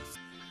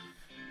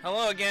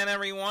Hello again,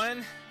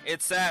 everyone.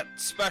 It's that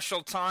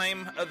special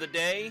time of the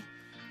day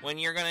when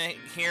you're going to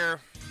hear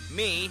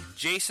me,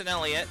 Jason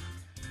Elliott,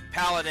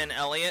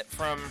 PaladinElliott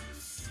from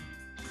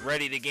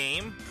Ready to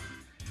Game,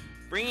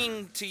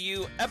 bringing to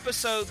you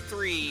episode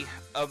 3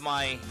 of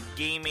my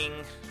Gaming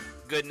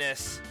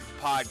Goodness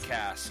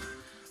podcast.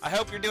 I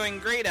hope you're doing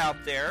great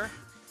out there.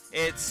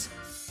 It's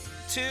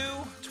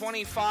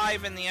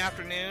 2:25 in the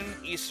afternoon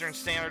Eastern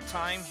Standard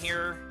Time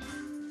here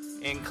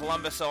in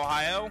Columbus,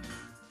 Ohio.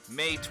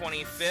 May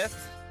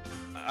 25th,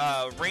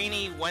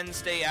 rainy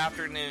Wednesday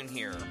afternoon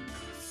here.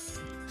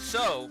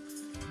 So,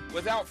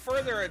 without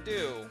further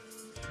ado,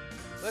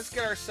 let's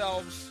get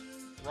ourselves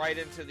right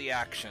into the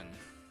action.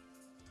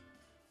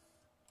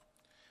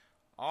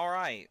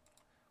 Alright,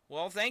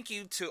 well, thank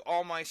you to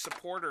all my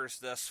supporters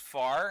thus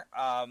far.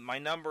 My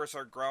numbers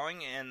are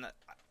growing, and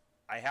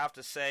I have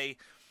to say,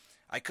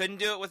 I couldn't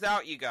do it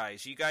without you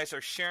guys. You guys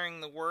are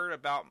sharing the word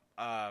about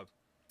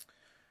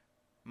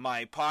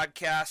my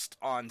podcast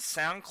on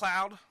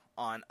SoundCloud,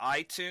 on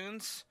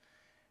iTunes.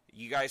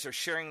 You guys are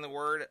sharing the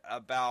word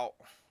about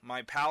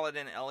my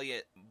Paladin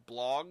Elliott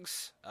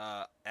blogs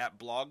at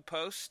Blog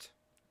Post,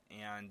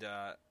 and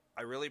I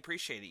really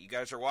appreciate it. You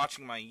guys are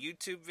watching my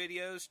YouTube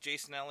videos,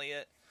 Jason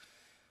Elliott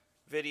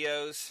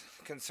videos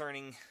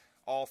concerning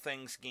all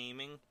things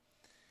gaming,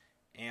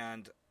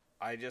 and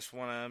I just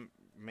want to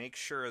make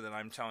sure that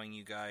I'm telling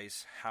you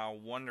guys how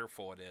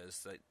wonderful it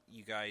is that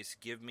you guys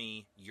give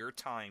me your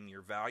time,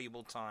 your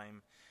valuable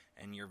time,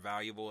 and your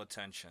valuable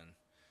attention.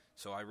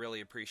 So I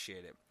really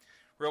appreciate it.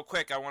 Real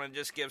quick, I want to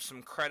just give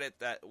some credit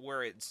that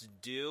where it's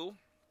due.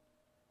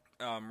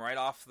 Right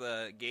off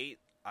the gate,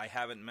 I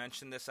haven't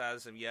mentioned this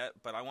as of yet,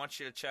 but I want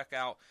you to check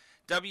out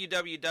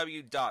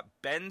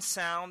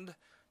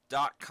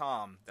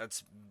www.bensound.com.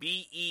 That's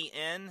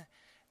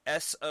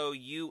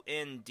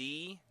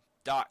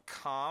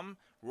BENSOUND.com,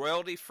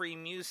 royalty-free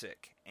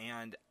music,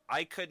 and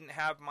I couldn't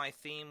have my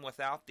theme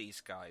without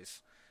these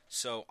guys,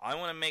 so I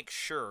want to make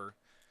sure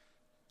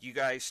you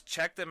guys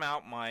check them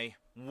out, my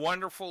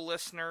wonderful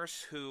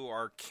listeners who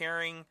are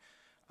caring.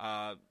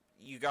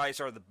 You guys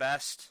are the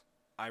best.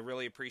 I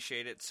really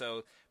appreciate it.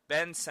 So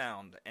Ben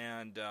Sound,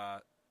 and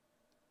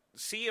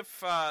see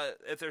if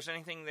there's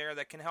anything there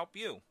that can help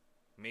you.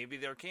 Maybe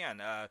there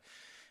can.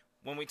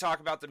 When we talk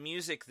about the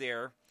music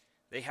there,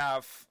 they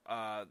have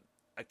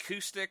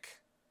acoustic,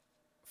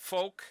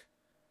 folk,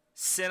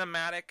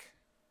 cinematic,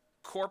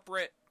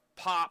 corporate,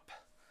 pop,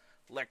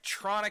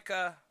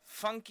 electronica,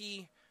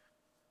 funky,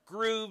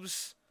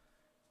 grooves,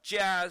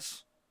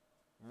 jazz,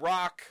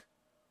 rock,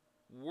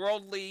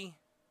 worldly,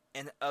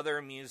 and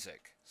other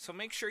music. So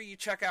make sure you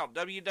check out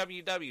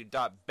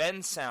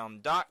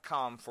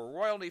www.bensound.com for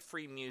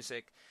royalty-free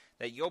music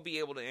that you'll be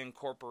able to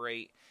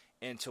incorporate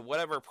into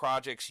whatever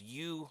projects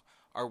you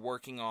are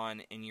working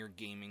on in your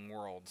gaming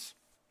worlds.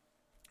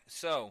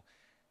 So,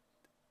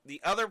 the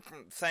other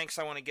thanks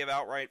I want to give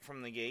out right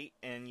from the gate,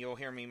 and you'll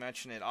hear me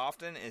mention it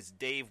often, is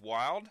Dave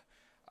Wild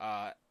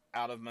out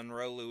of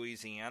Monroe,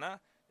 Louisiana.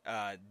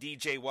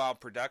 DJ Wild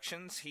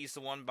Productions. He's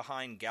the one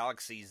behind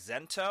Galaxy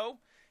Zento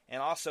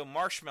and also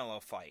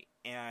Marshmallow Fight.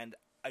 And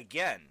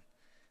again,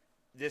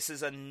 this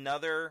is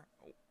another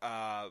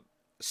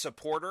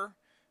supporter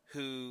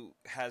who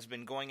has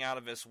been going out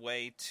of his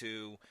way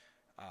to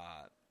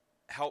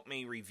help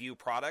me review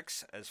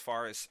products as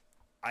far as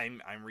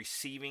I'm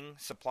receiving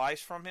supplies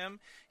from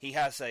him. He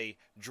has a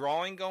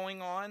drawing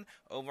going on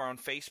over on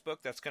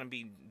Facebook that's going to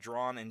be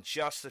drawn in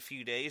just a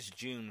few days,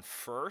 June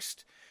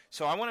 1st.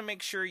 So I want to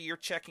make sure you're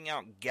checking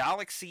out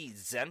Galaxy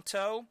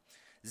Zento.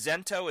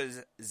 Zento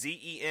is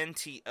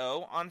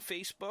Zento on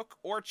Facebook,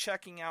 or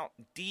checking out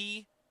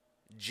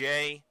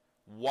DJ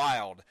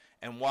Wild.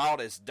 And Wild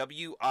is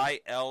Wilde.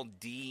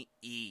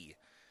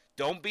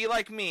 Don't be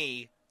like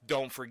me.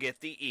 Don't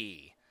forget the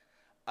E.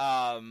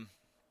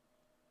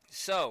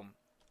 So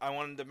I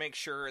wanted to make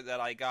sure that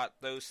I got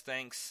those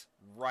thanks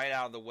right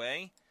out of the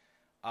way.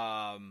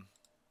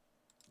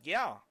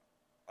 Yeah.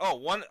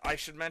 Oh, I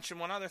should mention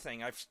one other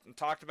thing. I've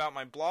talked about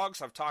my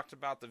blogs. I've talked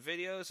about the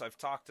videos. I've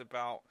talked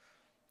about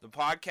the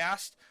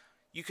podcast.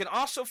 You can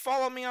also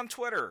follow me on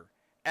Twitter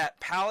at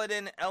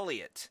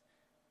PaladinElliott.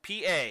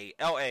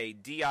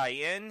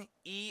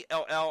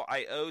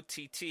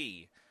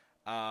 PaladinElliott.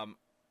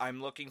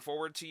 I'm looking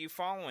forward to you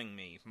following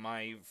me.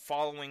 My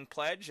following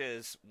pledge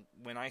is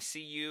when I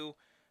see you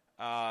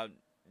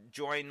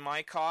join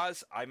my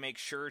cause, I make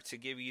sure to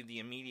give you the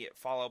immediate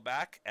follow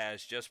back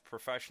as just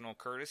professional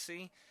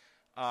courtesy.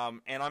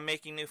 And I'm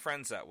making new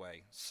friends that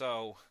way.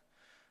 So,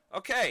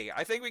 okay,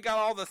 I think we got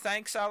all the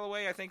thanks out of the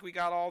way. I think we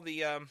got all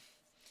the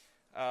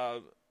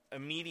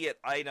immediate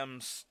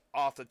items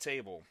off the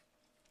table.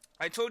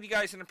 I told you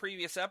guys in a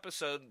previous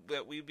episode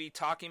that we'd be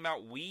talking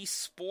about Wii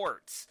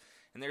Sports.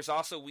 And there's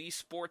also Wii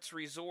Sports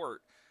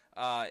Resort,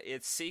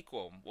 its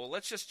sequel. Well,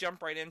 let's just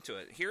jump right into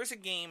it. Here's a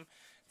game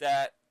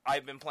that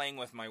I've been playing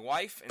with my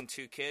wife and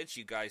 2 kids.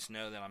 You guys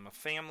know that I'm a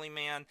family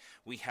man.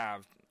 We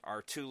have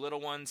our 2 little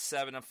ones,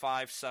 7 and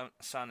 5,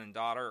 son and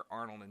daughter,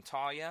 Arnold and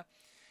Talia.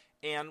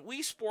 And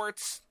Wii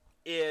Sports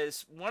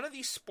is one of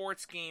these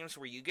sports games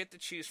where you get to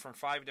choose from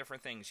 5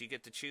 different things. You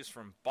get to choose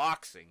from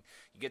boxing,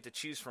 you get to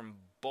choose from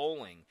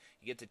bowling,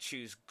 you get to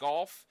choose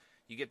golf,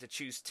 you get to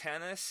choose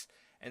tennis,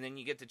 and then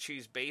you get to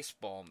choose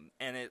baseball.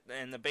 And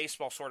the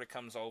baseball sort of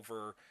comes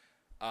over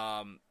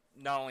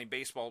not only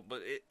baseball,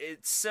 but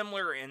it's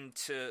similar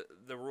into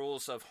the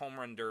rules of home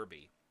run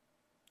derby.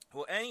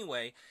 Well,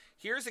 anyway,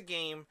 here's a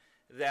game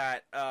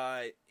that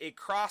it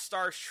crossed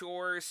our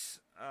shores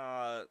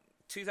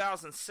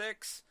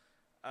 2006.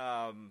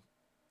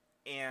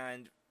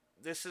 And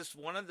this is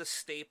one of the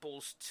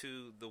staples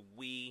to the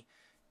Wii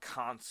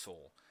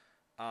console.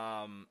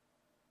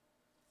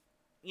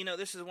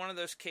 This is one of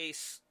those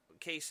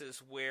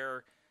cases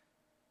where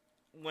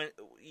when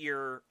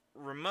your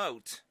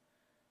remote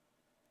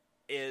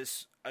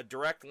is a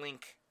direct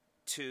link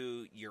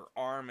to your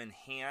arm and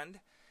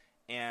hand,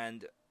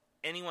 and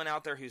anyone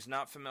out there who's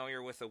not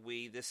familiar with a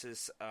Wii, this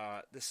is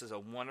a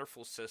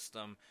wonderful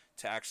system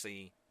to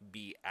actually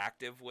be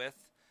active with.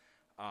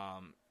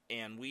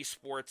 And Wii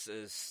Sports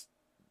is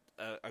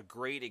a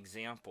great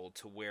example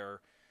to where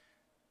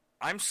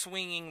I'm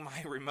swinging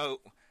my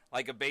remote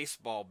like a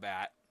baseball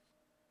bat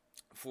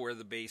for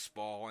the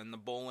baseball, and the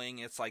bowling,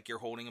 it's like you're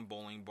holding a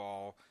bowling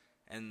ball,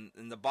 and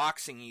in the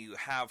boxing, you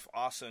have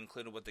also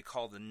included what they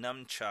call the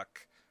nunchuck,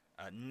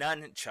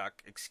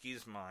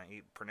 excuse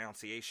my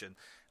pronunciation,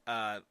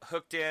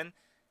 hooked in.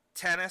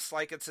 Tennis,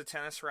 like it's a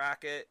tennis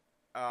racket.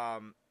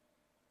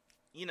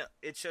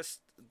 It's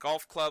just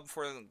golf club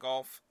for the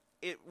golf.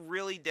 It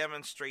really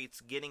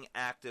demonstrates getting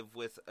active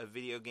with a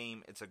video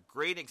game. It's a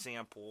great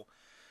example.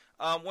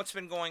 What's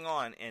been going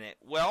on in it?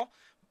 Well,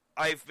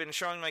 I've been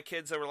showing my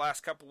kids over the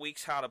last couple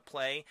weeks how to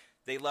play.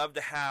 They love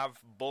to have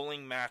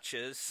bowling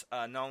matches,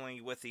 not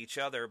only with each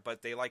other,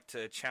 but they like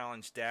to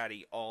challenge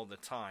Daddy all the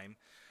time.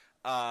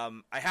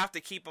 I have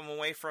to keep them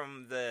away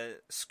from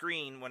the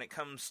screen when it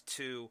comes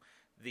to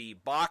the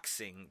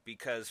boxing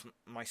because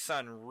my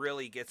son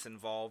really gets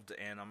involved,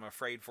 and I'm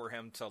afraid for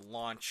him to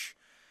launch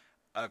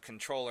a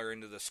controller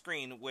into the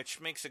screen,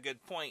 which makes a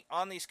good point.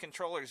 On these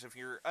controllers, if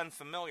you're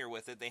unfamiliar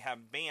with it, they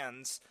have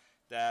bands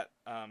that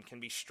can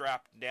be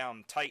strapped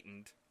down,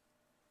 tightened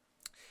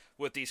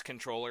with these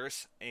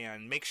controllers,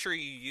 and make sure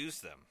you use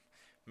them.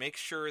 Make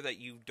sure that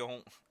you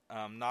don't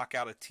knock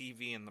out a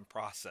TV in the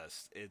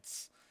process.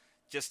 It's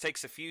just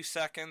takes a few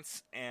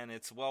seconds, and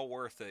it's well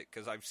worth it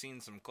because I've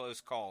seen some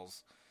close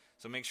calls.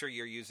 So make sure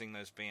you're using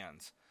those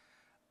bands.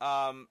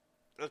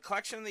 The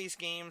collection of these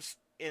games,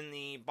 in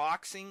the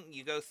boxing,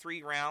 you go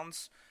 3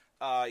 rounds.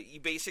 You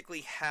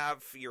basically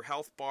have your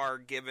health bar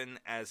given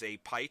as a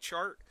pie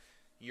chart.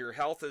 Your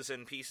health is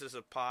in pieces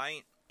of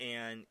pie,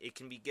 and it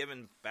can be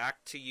given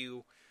back to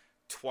you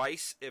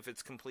twice if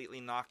it's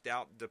completely knocked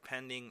out,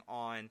 depending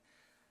on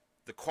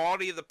the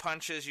quality of the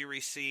punches you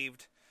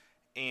received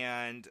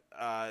and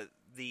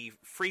the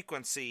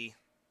frequency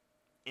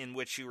in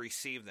which you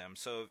receive them.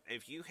 So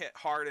if you hit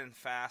hard and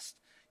fast,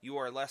 you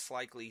are less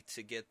likely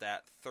to get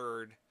that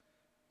third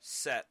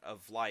set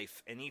of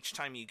life, and each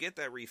time you get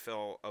that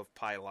refill of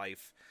pie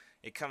life,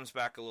 it comes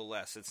back a little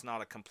less. It's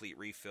not a complete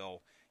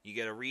refill. You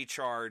get a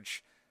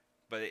recharge,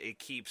 but it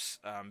keeps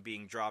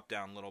being dropped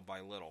down little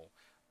by little.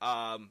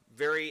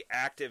 Very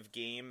active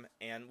game,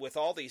 and with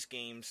all these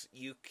games,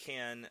 you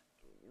can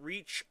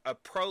reach a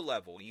pro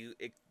level. You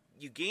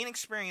gain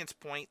experience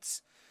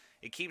points.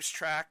 It keeps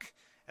track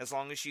as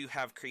long as you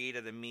have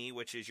created a Mii,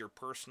 which is your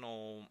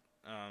personal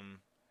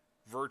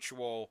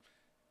virtual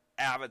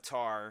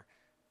avatar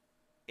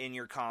in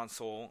your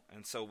console.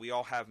 And so we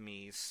all have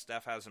Mii's.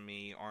 Steph has a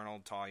Mii,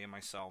 Arnold, Talia,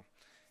 myself.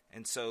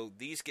 And so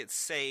these get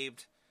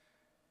saved,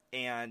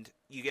 and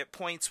you get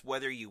points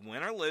whether you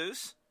win or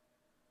lose.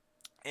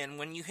 And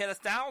when you hit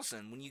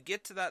 1,000, when you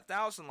get to that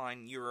 1,000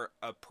 line, you're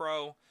a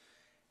pro,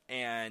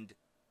 and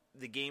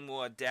the game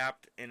will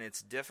adapt in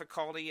its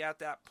difficulty at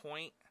that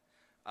point.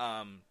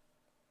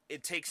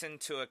 It takes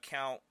into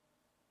account,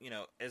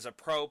 as a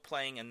pro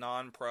playing a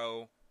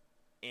non-pro,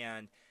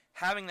 and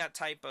having that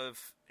type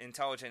of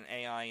intelligent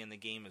AI in the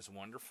game is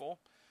wonderful.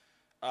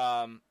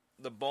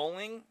 The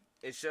bowling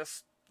is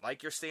just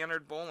like your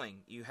standard bowling.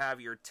 You have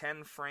your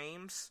 10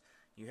 frames,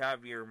 you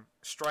have your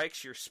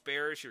strikes, your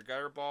spares, your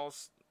gutter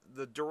balls.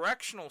 The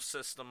directional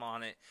system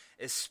on it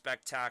is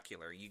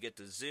spectacular. You get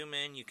to zoom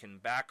in, you can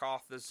back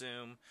off the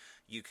zoom,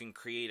 you can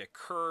create a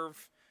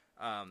curve,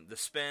 the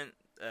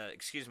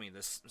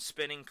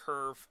spinning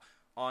curve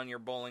on your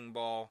bowling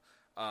ball.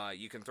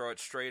 You can throw it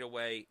straight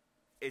away.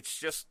 It's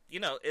just,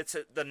 it's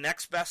the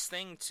next best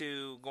thing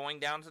to going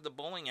down to the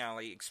bowling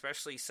alley,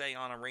 especially, say,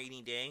 on a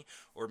rainy day,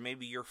 or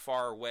maybe you're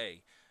far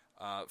away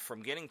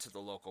from getting to the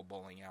local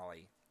bowling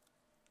alley.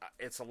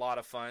 It's a lot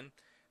of fun.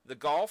 The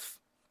golf,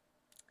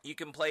 you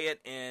can play it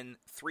in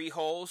 3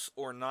 holes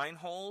or 9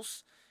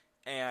 holes,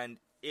 and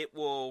it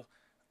will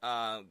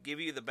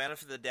give you the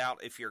benefit of the doubt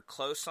if you're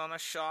close on a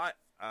shot.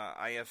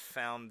 I have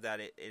found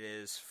that it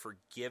is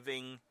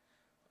forgiving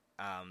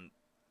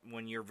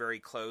when you're very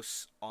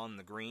close on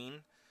the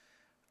green.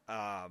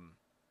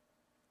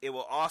 It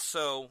will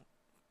also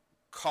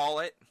call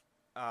it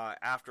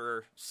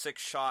after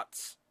 6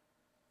 shots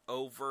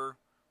over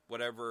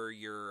whatever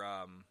your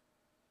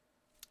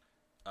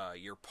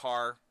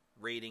par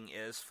rating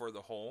is for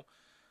the hole.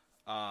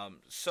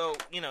 So,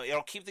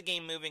 it'll keep the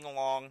game moving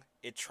along.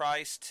 It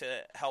tries to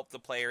help the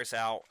players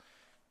out.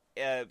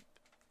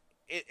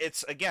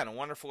 It's, again, a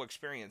wonderful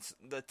experience.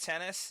 The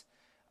tennis,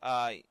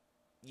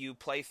 you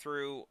play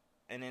through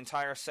an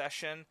entire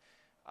session,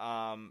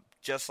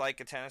 just like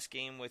a tennis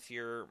game with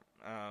your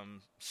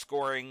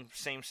scoring,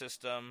 same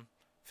system,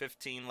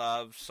 15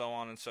 love, so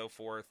on and so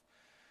forth.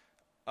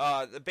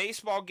 The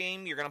baseball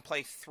game, you're going to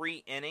play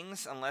 3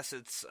 innings unless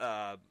it's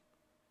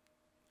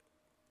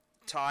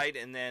tied,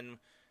 and then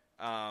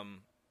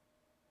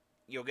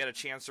you'll get a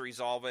chance to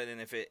resolve it,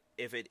 and if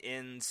it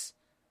ends,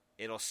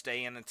 it'll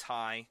stay in a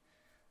tie.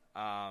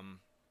 And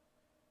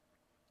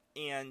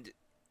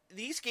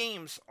these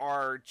games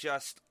are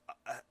just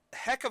a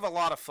heck of a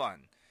lot of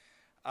fun.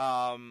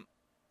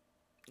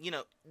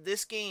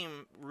 This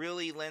game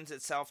really lends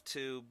itself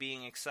to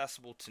being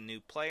accessible to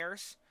new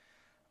players.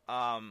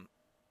 And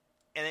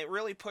it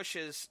really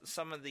pushes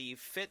some of the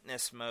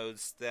fitness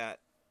modes that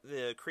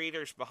the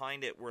creators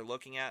behind it were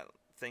looking at.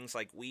 Things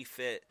like Wii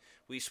Fit,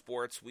 Wii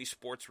Sports, Wii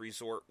Sports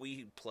Resort,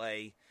 Wii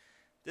Play.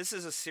 This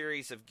is a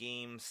series of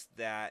games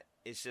that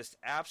is just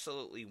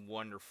absolutely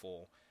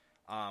wonderful.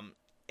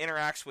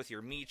 Interacts with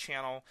your Mii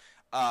channel.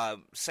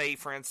 Say,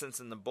 for instance,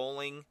 in the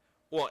bowling,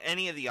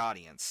 any of the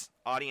audience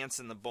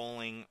in the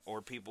bowling,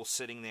 or people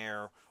sitting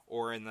there,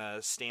 or in the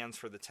stands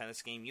for the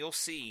tennis game, you'll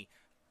see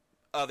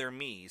other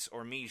Miis,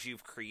 or Miis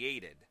you've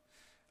created,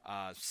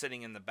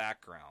 sitting in the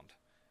background.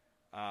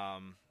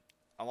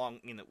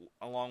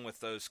 Along with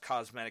those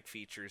cosmetic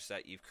features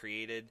that you've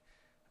created.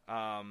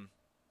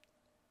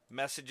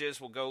 Messages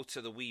will go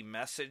to the Wii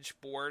message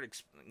board.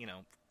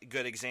 A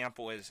good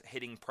example is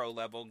hitting pro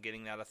level,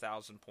 getting that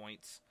 1,000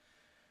 points.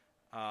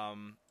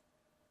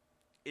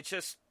 It's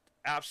just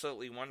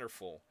absolutely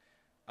wonderful.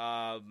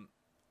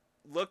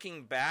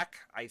 Looking back,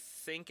 I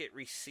think it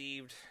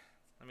received,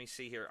 let me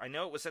see here. I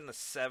know it was in the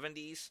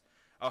 70s.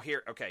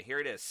 Here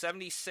it is.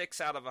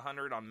 76 out of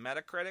 100 on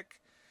Metacritic.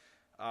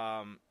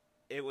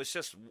 It was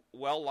just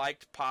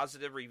well-liked,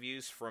 positive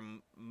reviews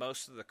from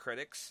most of the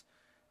critics.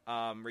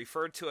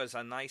 Referred to as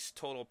a nice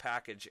total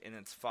package in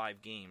its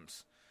 5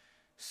 games.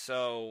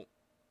 So,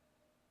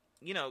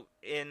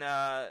 in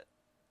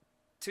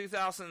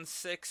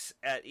 2006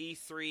 at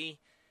E3,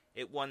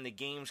 it won the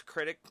Game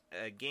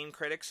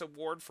Critics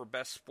Award for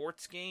Best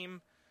Sports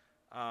Game.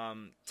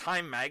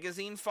 Time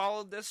Magazine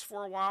followed this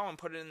for a while and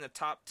put it in the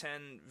top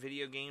 10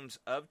 video games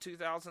of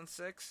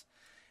 2006.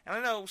 And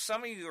I know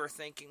some of you are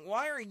thinking,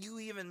 why are you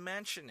even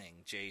mentioning,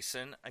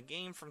 Jason, a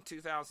game from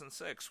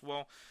 2006?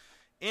 Well,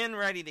 in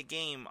Ready to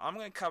Game, I'm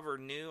going to cover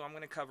new, I'm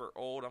going to cover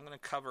old, I'm going to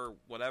cover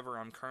whatever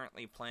I'm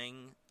currently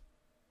playing.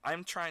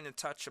 I'm trying to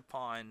touch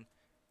upon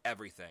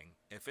everything.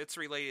 If it's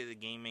related to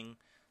gaming,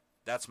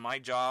 that's my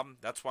job.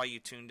 That's why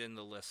you tuned in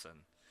to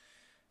listen.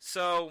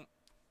 So,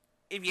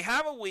 if you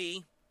have a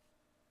Wii,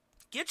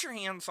 get your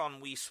hands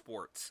on Wii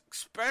Sports,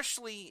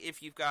 especially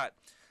if you've got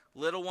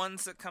little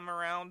ones that come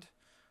around.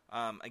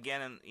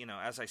 Again,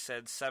 as I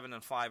said, 7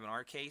 and 5 in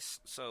our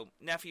case. So,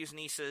 nephews,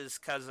 nieces,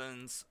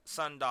 cousins,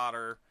 son,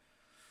 daughter.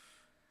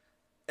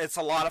 It's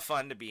a lot of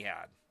fun to be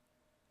had.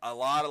 A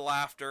lot of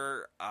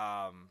laughter.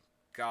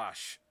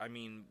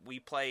 We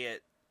play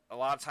it. A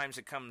lot of times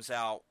it comes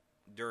out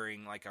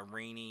during like a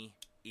rainy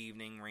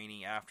evening,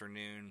 rainy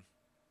afternoon.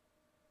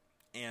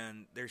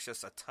 And there's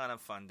just a ton of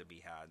fun to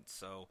be had.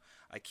 So,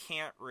 I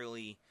can't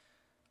really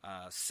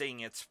sing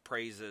its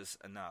praises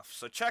enough.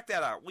 So, check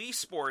that out. Wii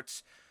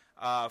Sports.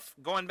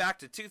 Going back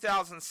to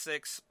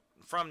 2006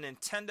 from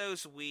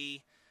Nintendo's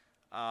Wii.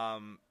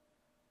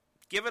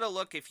 Give it a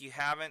look if you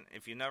haven't.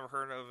 If you've never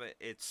heard of it,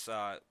 it's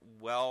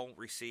well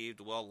received,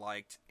 well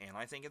liked, and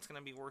I think it's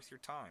going to be worth your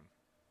time.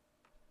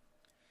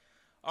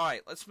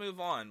 Alright, let's move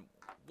on.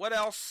 What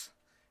else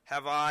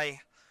have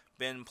I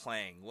been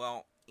playing?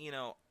 Well,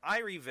 I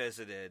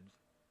revisited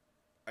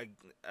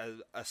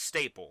a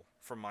staple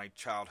from my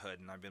childhood,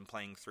 and I've been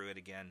playing through it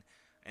again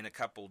in a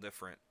couple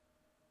different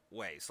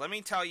ways. Let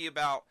me tell you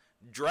about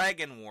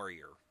Dragon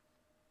Warrior.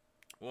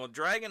 Well,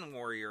 Dragon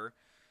Warrior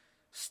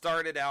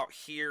started out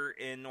here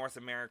in North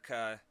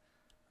America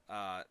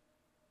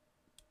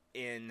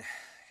in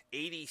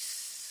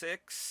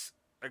 86.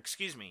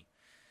 Excuse me.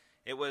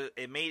 It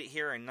made it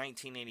here in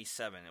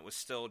 1987. It was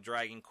still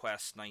Dragon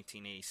Quest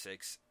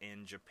 1986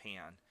 in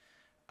Japan,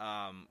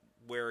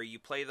 where you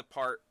play the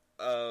part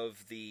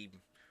of the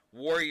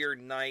warrior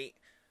knight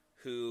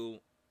who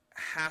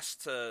has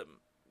to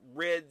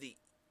rid the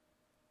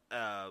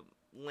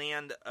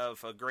land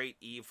of a great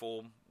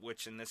evil,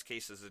 which in this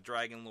case is the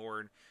Dragon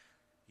Lord.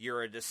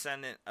 You're a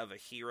descendant of a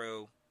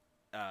hero.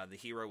 The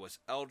hero was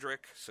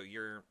Eldrick, so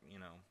you're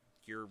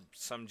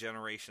some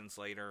generations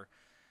later.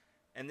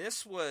 And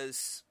this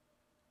was,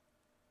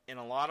 in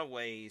a lot of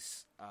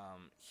ways,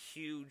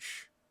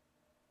 huge.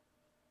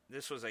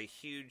 This was a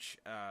huge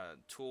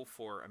tool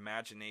for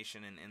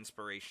imagination and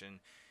inspiration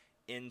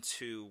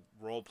into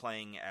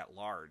role-playing at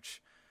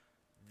large.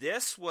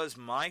 This was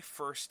my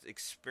first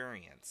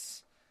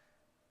experience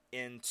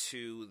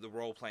into the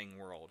role-playing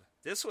world.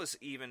 This was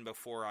even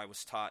before I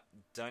was taught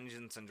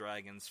Dungeons &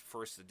 Dragons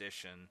First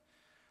Edition.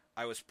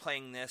 I was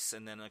playing this,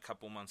 and then a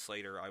couple months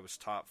later, I was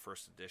taught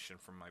First Edition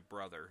from my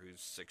brother,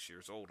 who's 6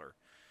 years older.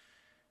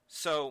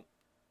 So,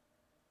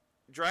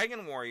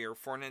 Dragon Warrior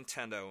for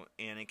Nintendo,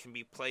 and it can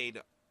be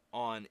played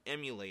on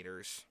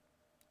emulators.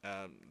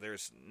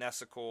 There's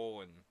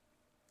Nessicle and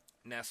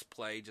NES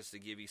Play, just to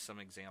give you some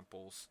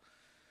examples.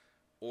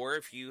 Or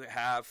if you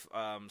have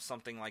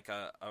something like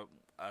a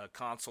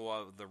console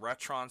of the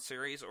Retron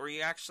series, or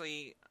you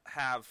actually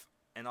have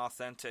an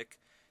authentic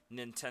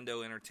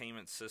Nintendo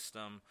Entertainment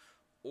System,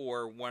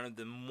 or one of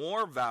the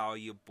more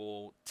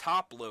valuable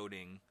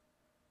top-loading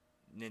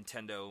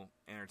Nintendo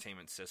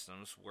Entertainment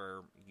Systems, where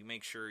you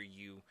make sure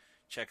you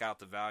check out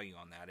the value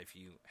on that if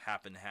you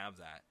happen to have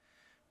that.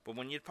 But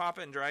when you pop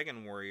in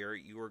Dragon Warrior,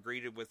 you are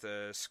greeted with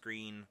a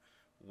screen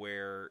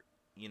where,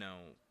 you know,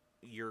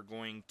 you're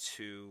going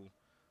to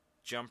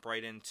jump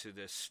right into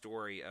this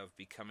story of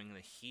becoming the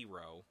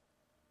hero.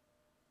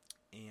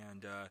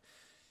 And,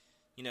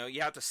 you know,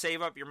 you have to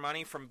save up your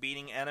money from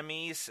beating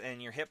enemies,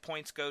 and your hit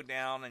points go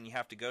down, and you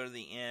have to go to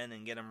the inn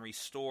and get them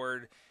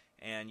restored.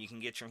 And you can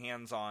get your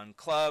hands on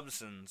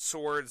clubs and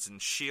swords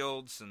and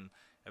shields, and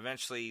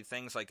eventually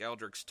things like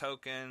Eldrick's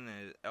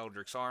Token,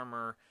 Eldrick's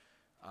Armor,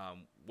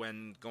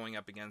 when going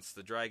up against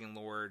the Dragon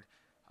Lord.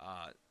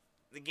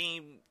 The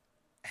game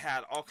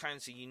had all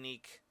kinds of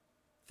unique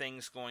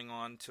things going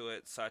on to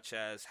it, such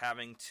as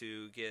having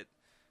to get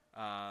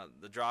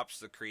the drops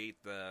to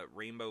create the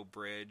Rainbow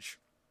Bridge,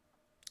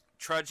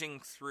 trudging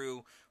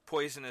through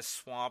poisonous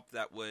swamp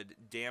that would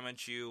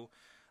damage you,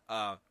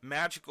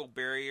 magical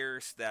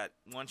barriers that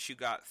once you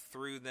got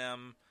through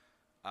them,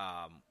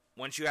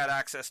 once you had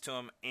access to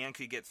them and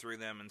could get through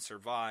them and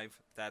survive,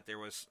 that there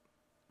was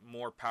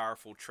more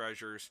powerful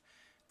treasures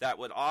that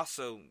would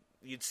also,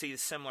 you'd see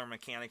similar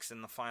mechanics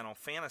in the Final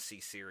Fantasy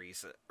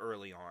series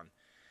early on.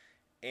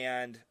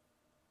 And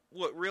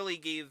what really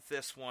gave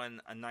this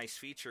one a nice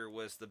feature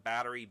was the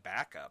battery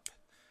backup.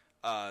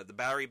 The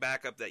battery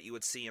backup that you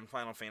would see in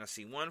Final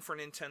Fantasy 1 for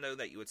Nintendo,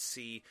 that you would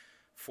see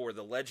for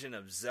The Legend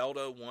of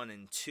Zelda 1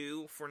 and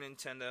 2 for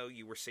Nintendo,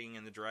 you were seeing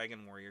in the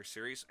Dragon Warrior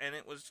series. And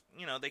it was,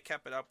 you know, they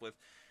kept it up with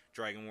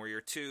Dragon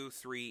Warrior 2,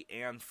 3,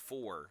 and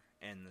 4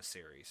 in the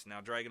series. Now,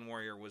 Dragon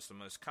Warrior was the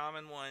most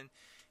common one.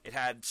 It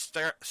had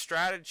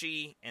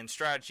strategy and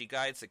strategy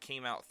guides that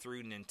came out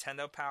through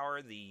Nintendo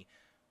Power, the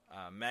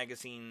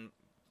magazine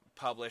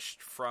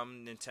published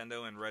from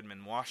Nintendo in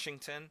Redmond,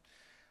 Washington.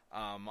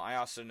 I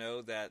also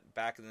know that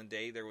back in the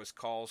day there was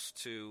calls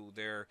to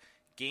their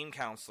game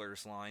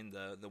counselors line,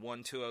 the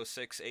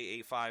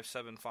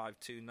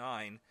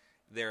 1206-885-7529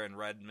 there in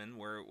Redmond,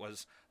 where it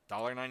was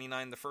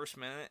 $1.99 the first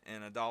minute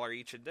and $1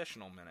 each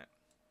additional minute.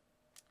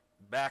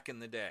 Back in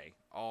the day,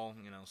 all,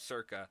 you know,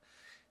 circa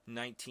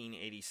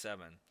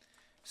 1987.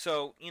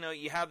 So, you know,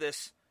 you have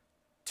this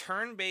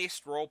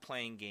turn-based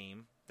role-playing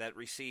game that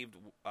received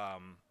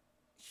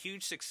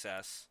huge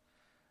success.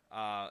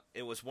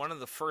 It was one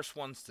of the first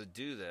ones to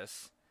do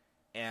this,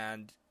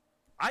 and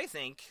I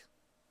think,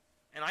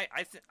 and I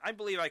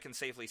believe I can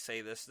safely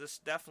say this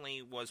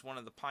definitely was one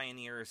of the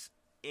pioneers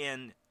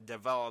in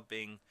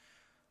developing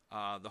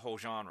the whole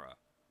genre.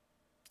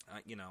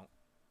 You know,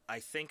 I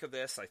think of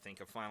this, I think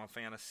of Final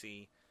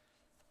Fantasy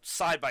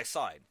side by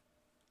side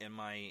in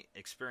my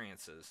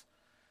experiences.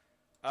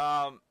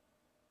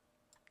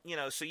 You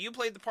know, so you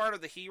played the part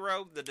of the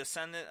hero, the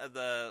descendant of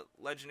the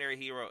legendary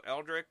hero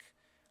Eldrick.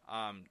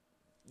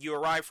 You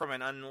arrive from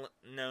an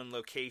unknown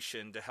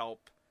location to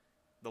help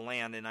the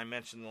land, and I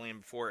mentioned the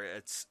land before.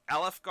 It's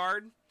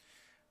Alefgard.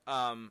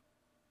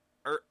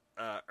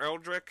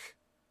 Eldrick,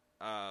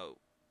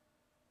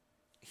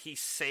 he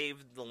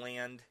saved the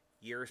land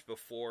years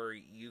before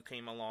you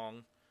came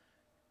along,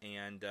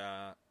 and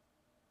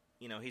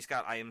you know, he's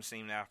got items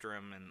named after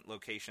him and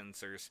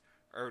locations. There's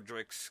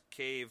Erdrick's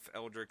Cave,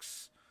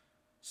 Eldrick's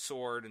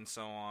Sword, and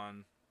so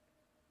on.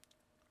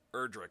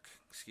 Erdrick,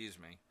 excuse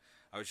me.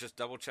 I was just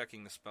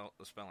double-checking the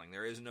spelling.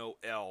 There is no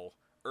L.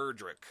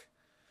 Erdrick.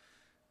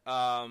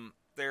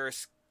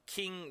 There's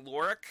King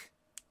Lorik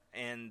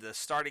and the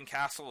starting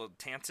castle of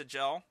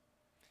Tantagel.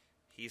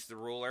 He's the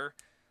ruler.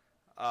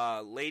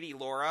 Lady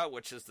Laura,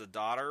 which is the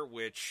daughter,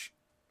 which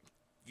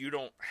you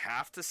don't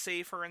have to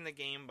save her in the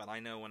game, but I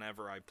know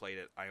whenever I played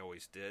it, I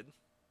always did.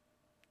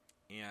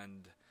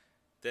 And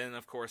then,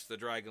 of course, the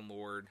Dragon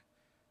Lord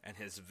and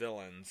his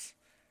villains.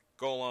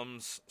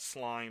 Golems,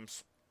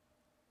 slimes.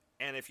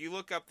 And if you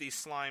look up these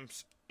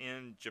slimes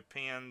in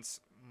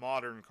Japan's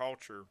modern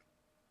culture,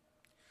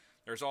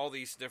 there's all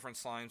these different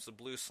slimes. The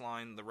blue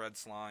slime, the red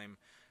slime,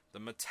 the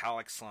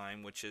metallic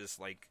slime, which is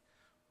like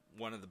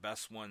one of the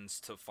best ones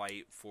to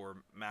fight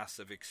for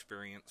massive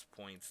experience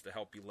points to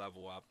help you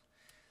level up.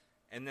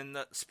 And then,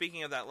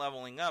 speaking of that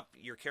leveling up,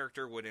 your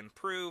character would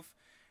improve,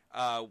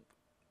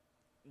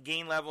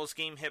 gain levels,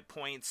 gain hit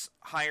points,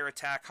 higher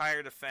attack,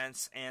 higher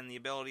defense, and the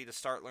ability to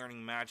start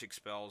learning magic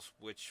spells,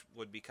 which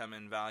would become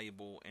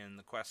invaluable in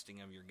the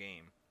questing of your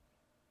game.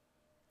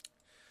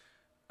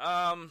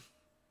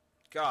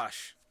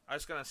 Gosh, I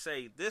was going to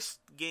say, this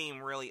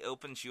game really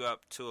opens you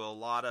up to a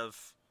lot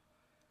of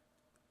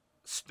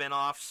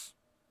spin-offs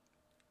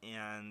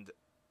and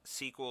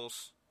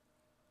sequels.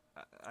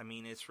 I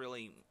mean, it's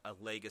really a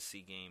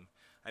legacy game.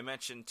 I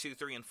mentioned 2,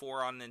 3, and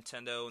 4 on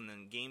Nintendo, and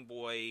then Game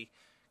Boy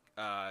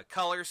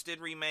Colors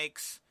did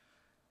remakes.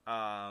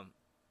 I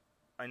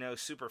know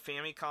Super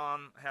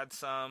Famicom had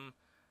some.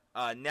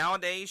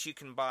 Nowadays, you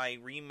can buy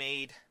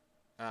remade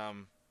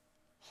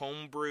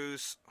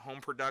homebrews,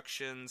 home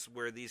productions,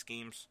 where these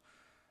games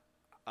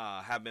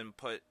have been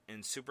put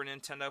in Super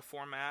Nintendo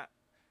format.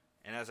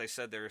 And as I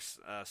said, there's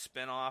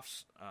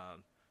spin-offs,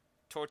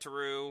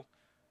 Totoro,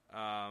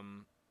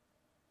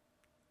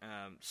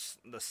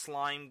 the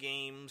Slime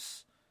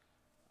games.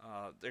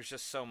 There's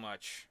just so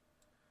much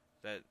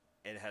that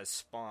it has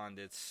spawned.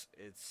 It's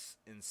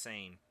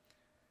insane.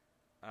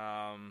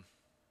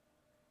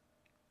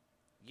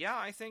 Yeah,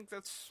 I think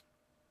that's...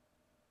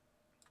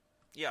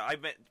 Yeah, I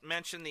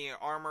mentioned the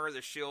armor,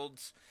 the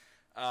shields.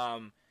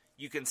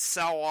 You can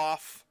sell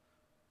off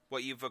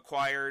what you've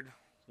acquired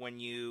when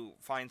you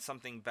find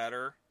something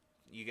better.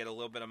 You get a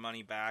little bit of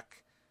money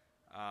back.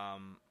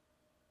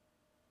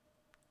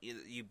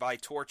 You buy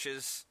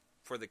torches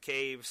for the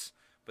caves,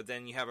 but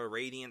then you have a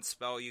radiant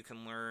spell you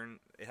can learn.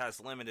 It has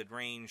limited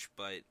range,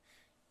 but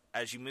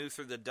as you move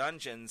through the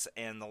dungeons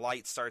and the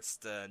light starts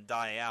to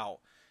die out,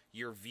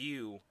 your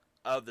view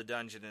of the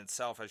dungeon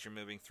itself as you're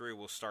moving through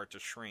will start to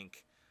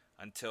shrink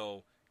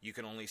until you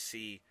can only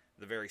see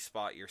the very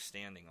spot you're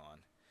standing on.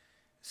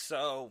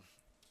 So,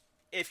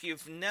 if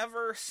you've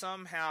never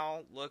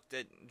somehow looked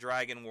at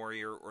Dragon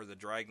Warrior or the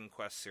Dragon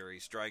Quest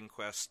series, Dragon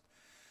Quest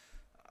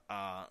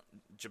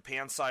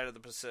Japan side of the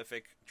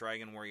Pacific,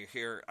 Dragon Warrior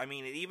here, I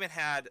mean, it even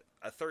had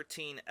a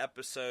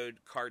 13-episode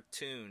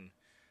cartoon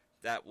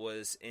that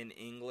was in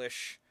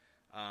English.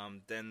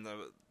 Then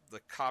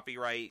the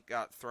copyright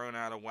got thrown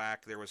out of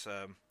whack. There was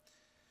a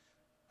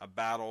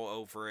battle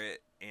over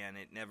it, and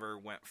it never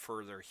went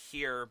further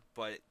here,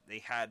 but they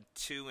had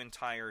 2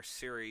 entire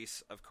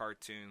series of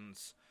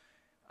cartoons.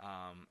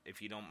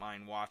 If you don't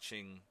mind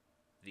watching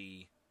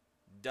the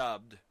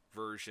dubbed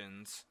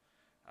versions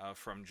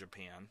from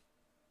Japan.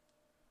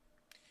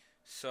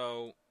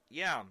 So,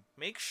 yeah,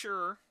 make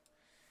sure,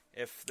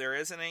 if there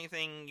isn't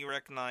anything you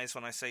recognize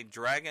when I say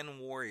Dragon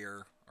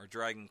Warrior or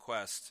Dragon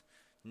Quest,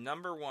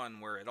 number 1,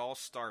 where it all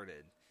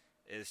started,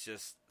 is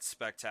just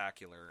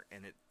spectacular.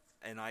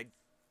 And I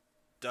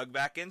dug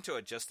back into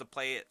it just to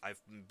play it.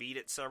 I've beat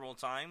it several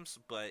times,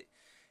 but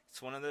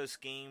it's one of those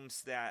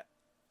games that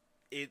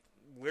it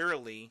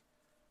literally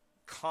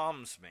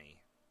calms me.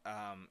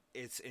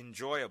 It's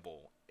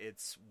enjoyable.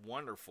 It's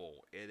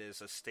wonderful. It is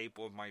a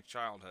staple of my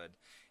childhood,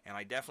 and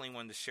I definitely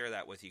wanted to share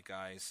that with you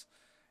guys.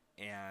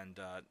 And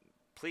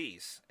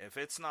please, if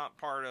it's not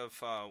part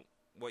of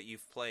what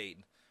you've played,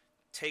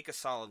 take a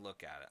solid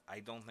look at it.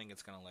 I don't think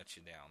it's going to let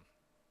you down.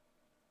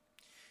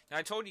 Now,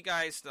 I told you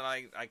guys that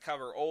I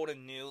cover old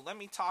and new. Let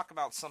me talk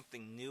about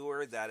something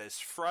newer that is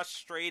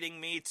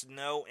frustrating me to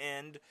no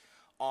end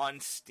on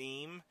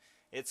Steam.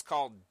 It's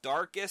called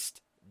Darkest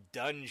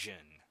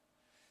Dungeon.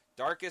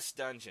 Darkest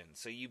Dungeon.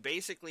 So you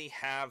basically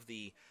have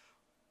the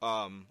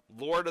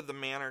Lord of the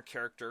Manor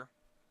character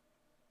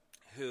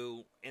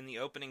who, in the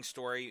opening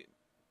story,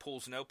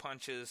 pulls no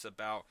punches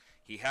about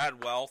he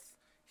had wealth,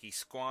 he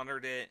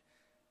squandered it,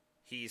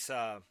 he's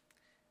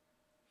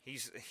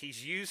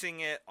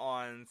using it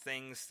on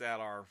things that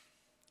are,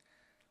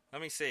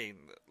 let me see,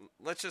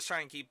 let's just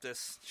try and keep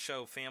this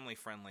show family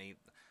friendly.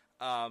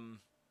 Some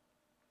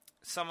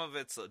of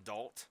it's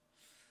adult,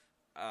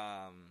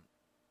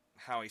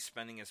 how he's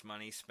spending his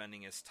money,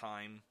 spending his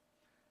time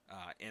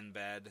in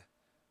bed,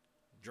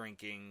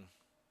 drinking,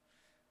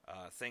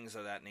 things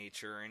of that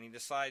nature, and he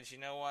decides, you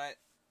know what,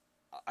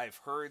 I've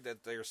heard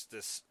that there's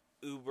this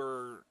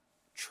uber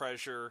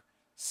treasure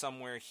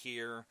somewhere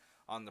here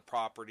on the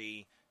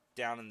property,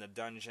 down in the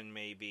dungeon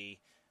maybe,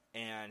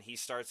 and he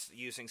starts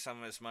using some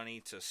of his money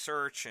to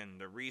search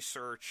and to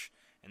research,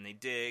 and they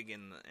dig,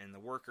 and the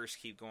workers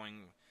keep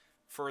going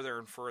further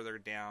and further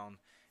down,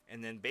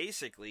 and then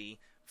basically,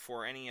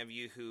 for any of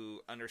you who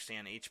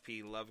understand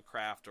H.P.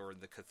 Lovecraft or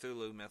the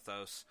Cthulhu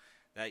mythos,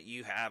 that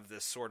you have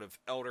this sort of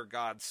Elder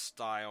God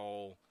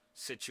style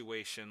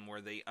situation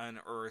where they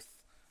unearth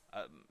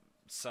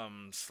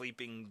some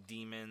sleeping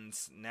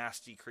demons,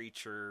 nasty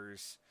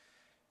creatures,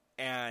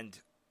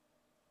 and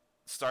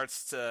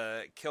starts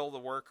to kill the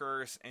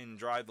workers and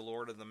drive the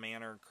Lord of the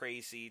Manor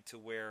crazy to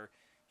where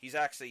he's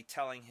actually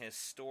telling his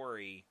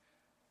story.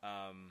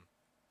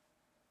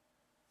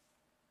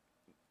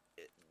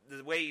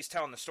 The way he's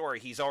telling the story,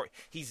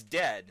 he's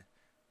dead,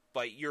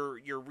 but you're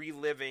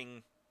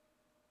reliving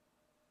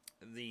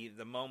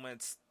the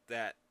moments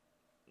that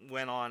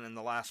went on in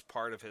the last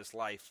part of his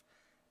life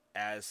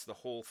as the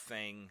whole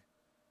thing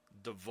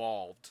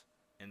devolved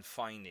in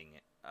finding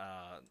it,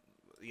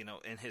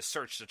 in his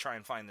search to try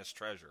and find this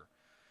treasure.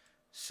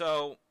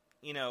 So,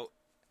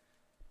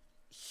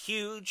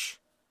 huge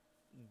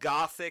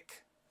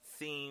gothic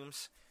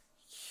themes,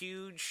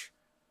 huge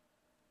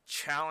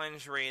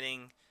challenge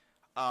rating,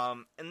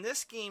 and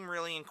this game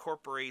really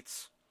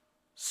incorporates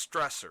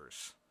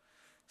stressors.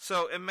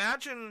 So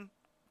imagine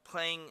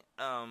playing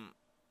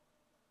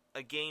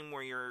a game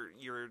where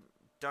you're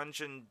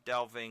dungeon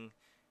delving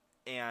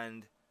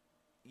and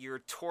your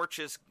torch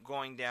is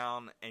going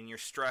down and your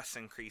stress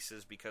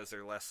increases because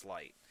they're less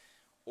light.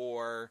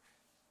 Or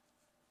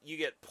you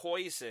get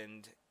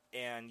poisoned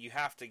and you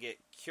have to get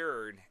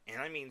cured.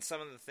 And I mean,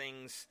 some of the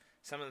things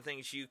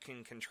you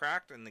can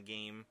contract in the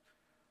game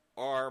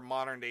are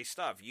modern day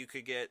stuff. You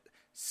could get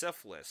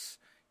syphilis.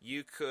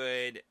 You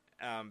could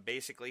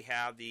basically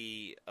have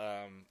the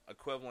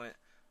equivalent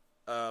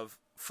of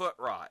foot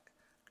rot,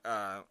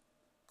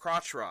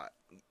 crotch rot,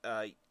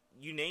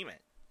 you name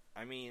it.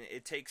 I mean,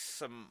 it takes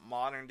some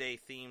modern day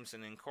themes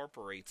and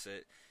incorporates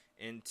it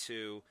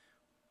into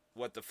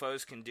what the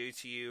foes can do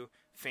to you,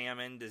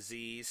 famine,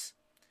 disease,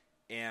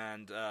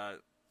 and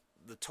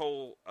the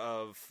toll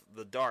of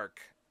the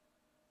dark,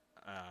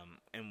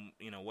 and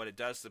what it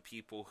does to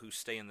people who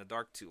stay in the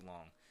dark too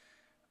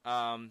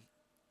long.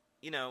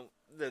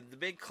 The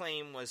big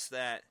claim was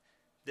that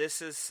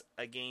this is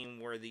a game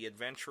where the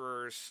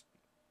adventurers,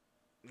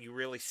 you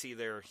really see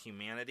their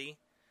humanity,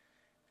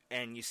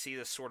 and you see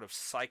the sort of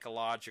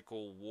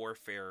psychological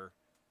warfare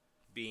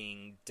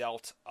being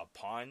dealt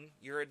upon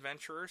your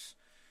adventurers.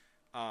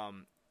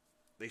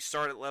 They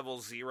start at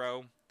level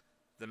 0.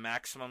 The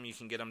maximum you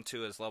can get them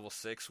to is level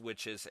 6,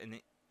 which is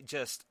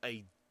just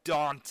a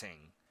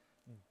daunting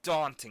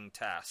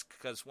task.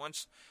 Because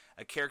once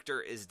a character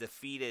is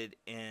defeated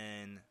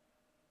in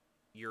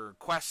your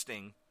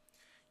questing,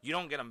 you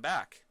don't get them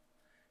back.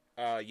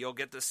 You'll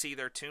get to see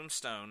their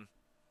tombstone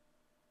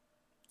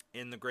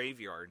in the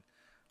graveyard.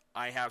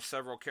 I have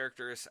several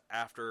characters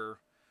after,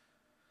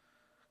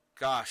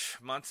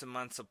 months and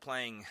months of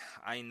playing.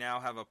 I now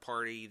have a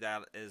party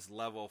that is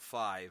level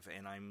 5,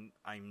 and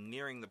I'm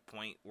nearing the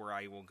point where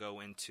I will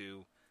go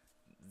into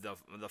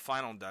the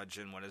final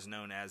dungeon, what is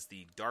known as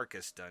the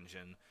darkest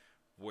dungeon,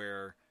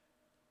 where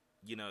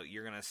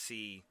you're going to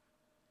see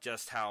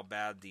just how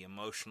bad the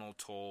emotional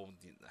toll,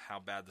 how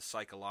bad the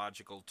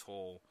psychological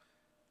toll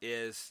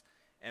is.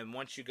 And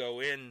once you go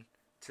in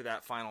to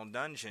that final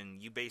dungeon,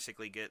 you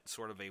basically get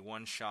sort of a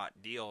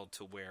one-shot deal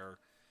to where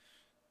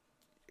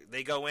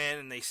they go in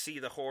and they see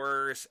the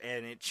horrors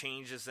and it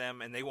changes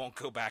them and they won't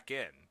go back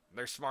in.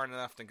 They're smart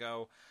enough to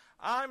go,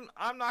 I'm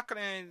not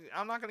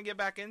gonna get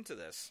back into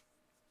this.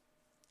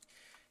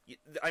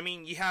 I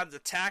mean, you have the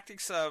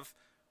tactics of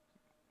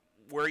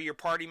where your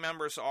party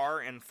members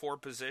are in 4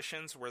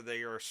 positions, where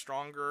they are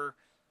stronger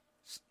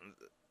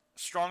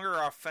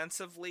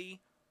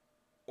offensively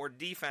or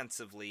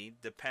defensively,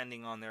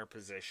 depending on their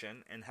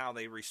position, and how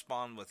they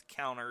respond with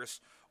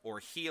counters or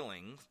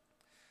healing.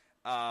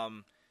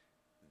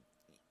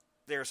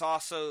 There's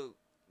also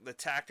the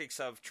tactics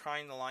of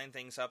trying to line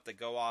things up that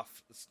go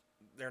off.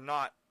 They're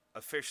not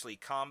officially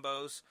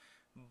combos,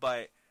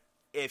 but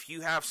if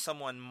you have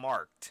someone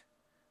marked,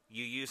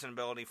 you use an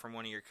ability from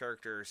one of your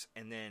characters,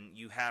 and then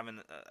you have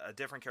a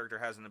different character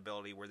has an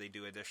ability where they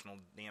do additional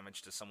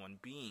damage to someone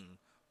being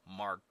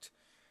marked.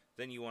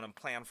 Then you want to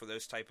plan for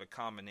those type of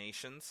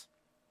combinations.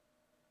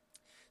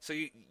 So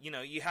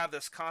you have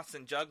this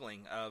constant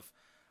juggling of,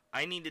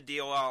 I need to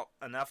deal out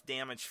enough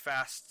damage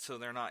fast so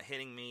they're not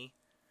hitting me,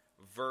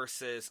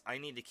 versus I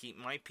need to keep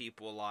my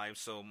people alive,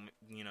 so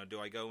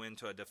do I go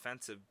into a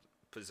defensive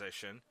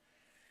position?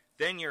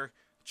 Then you're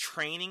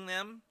training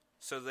them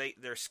so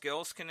their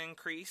skills can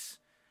increase.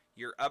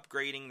 You're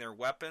upgrading their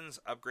weapons,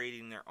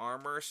 upgrading their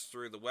armors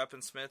through the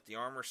weaponsmith, the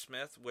armor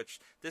smith, which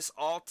this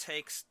all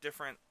takes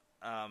different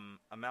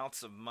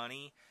amounts of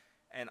money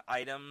and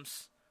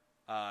items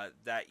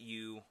that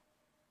you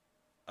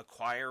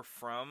acquire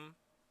from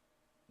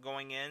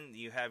going in.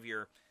 You have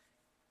your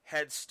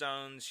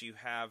headstones, you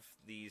have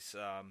these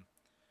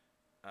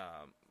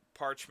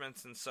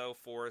parchments and so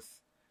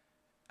forth,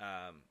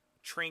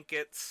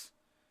 trinkets,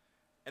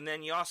 and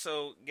then you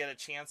also get a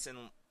chance in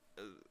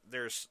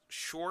there's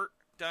short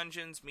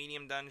dungeons,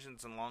 medium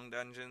dungeons, and long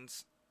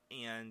dungeons,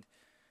 and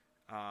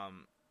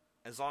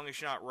as long as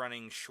you're not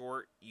running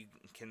short, you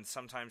can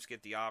sometimes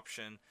get the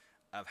option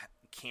of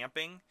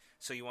camping.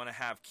 So you want to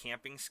have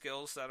camping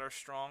skills that are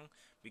strong,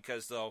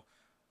 because they'll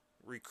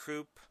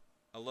recoup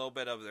a little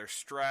bit of their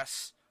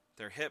stress,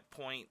 their hit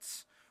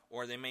points,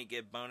 or they may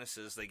get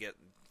bonuses.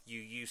 You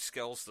use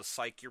skills to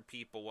psych your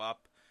people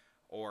up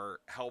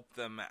or help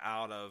them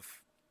out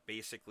of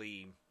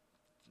basically,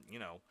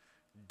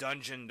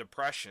 dungeon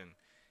depression,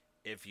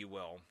 if you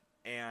will.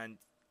 And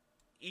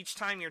each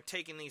time you're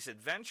taking these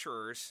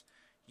adventurers,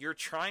 you're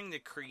trying to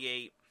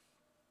create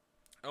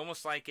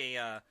almost like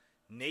a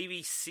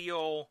Navy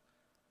SEAL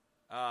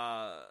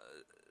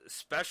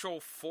special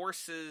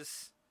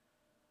forces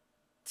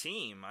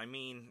team. I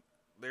mean,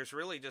 there's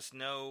really just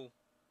no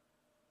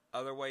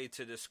other way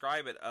to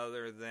describe it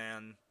other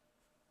than,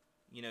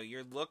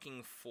 you're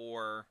looking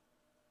for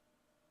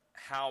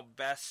how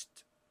best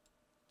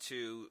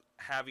to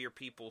have your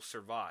people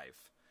survive.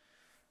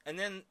 And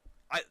then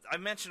I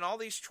mentioned all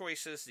these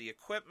choices, the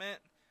equipment,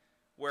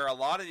 where a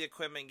lot of the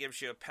equipment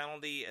gives you a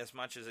penalty as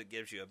much as it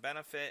gives you a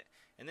benefit,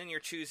 and then you're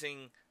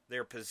choosing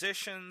their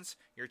positions,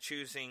 you're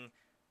choosing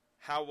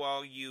how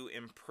well you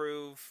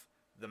improve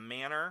the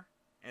manor.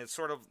 And it's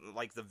sort of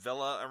like the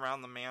villa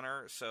around the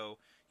manor. So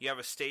you have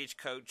a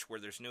stagecoach where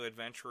there's new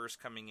adventurers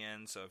coming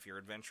in. So if your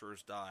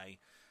adventurers die,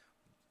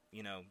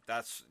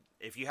 that's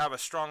if you have a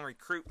strong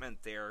recruitment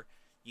there,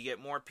 you get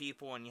more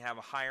people and you have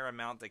a higher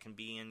amount that can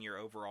be in your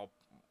overall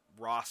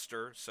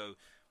roster. So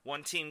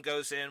one team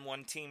goes in,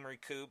 one team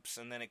recoups,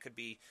 and then it could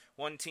be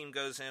one team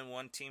goes in,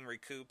 one team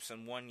recoups,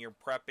 and one you're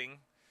prepping.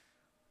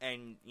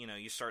 And,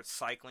 you start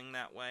cycling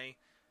that way.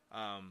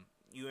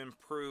 You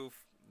improve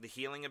the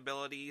healing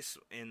abilities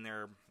in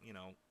their,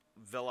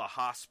 villa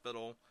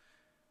hospital.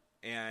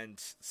 And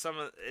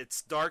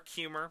it's dark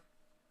humor,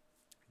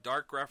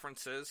 dark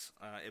references.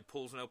 It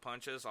pulls no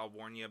punches. I'll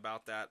warn you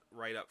about that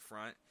right up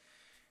front.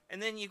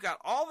 And then you've got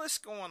all this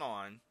going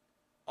on,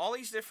 all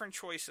these different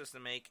choices to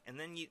make, and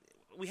then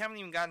we haven't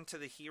even gotten to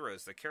the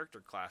heroes, the character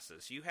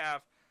classes. You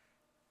have,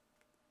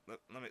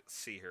 let me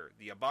see here,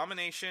 the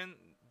Abomination,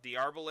 the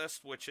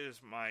Arbalist, which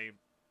is my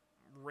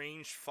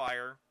ranged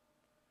fire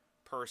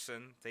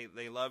person.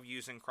 They love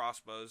using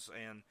crossbows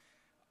and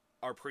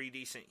are pretty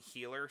decent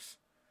healers.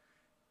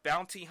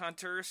 Bounty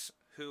Hunters,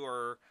 who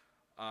are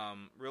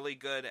really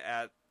good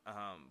at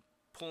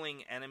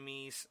pulling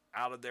enemies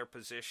out of their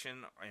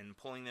position and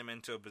pulling them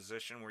into a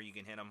position where you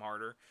can hit them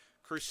harder.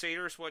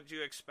 Crusaders, what do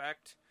you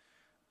expect?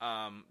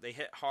 They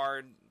hit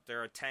hard.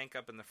 They're a tank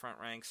up in the front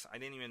ranks. I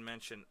didn't even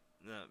mention,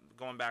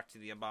 going back to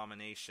the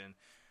Abomination,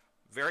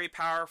 very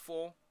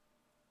powerful,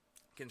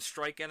 can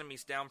strike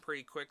enemies down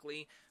pretty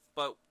quickly,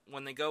 but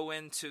when they go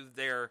into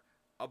their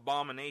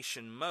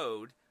Abomination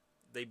mode,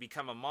 they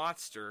become a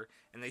monster,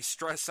 and they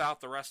stress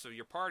out the rest of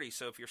your party.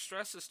 So if your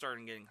stress is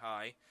starting getting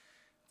high,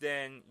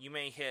 then you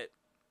may hit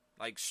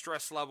like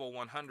stress level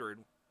 100,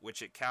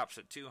 which it caps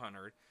at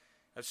 200.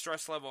 At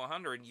stress level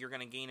 100, you're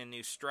going to gain a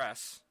new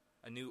stress,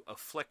 a new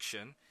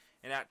affliction.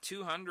 And at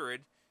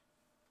 200,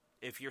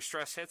 if your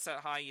stress hits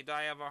that high, you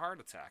die of a heart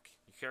attack.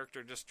 Your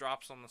character just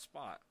drops on the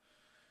spot.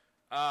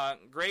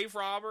 Grave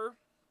Robber,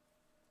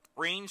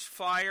 ranged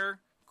fire,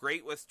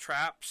 great with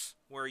traps,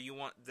 where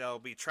there'll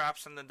be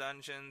traps in the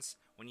dungeons.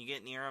 When you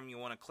get near them, you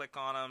want to click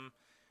on them.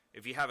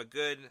 If you have a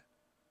good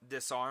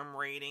disarm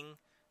rating,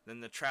 then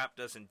the trap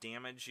doesn't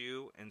damage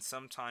you, and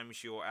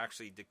sometimes you'll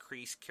actually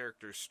decrease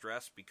character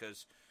stress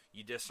because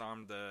you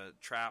disarm the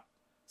trap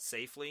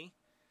safely.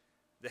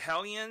 The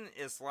Hellion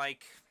is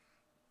like,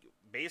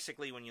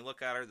 basically when you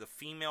look at her, the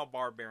female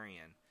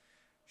barbarian.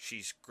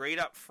 She's great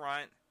up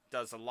front,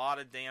 does a lot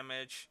of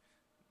damage,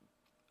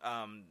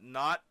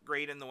 not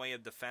great in the way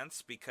of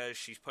defense because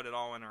she's put it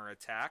all in her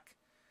attack.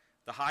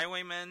 The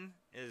Highwayman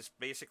is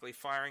basically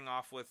firing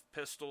off with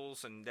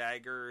pistols and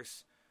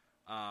daggers.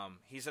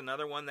 He's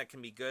another one that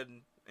can be good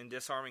in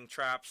disarming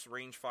traps,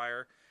 range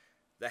fire.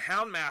 The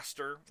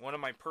Houndmaster, one of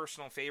my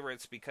personal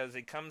favorites because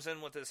he comes in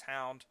with his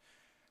hound.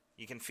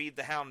 You can feed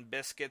the hound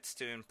biscuits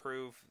to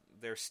improve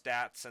their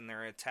stats and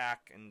their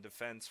attack and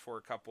defense for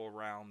a couple of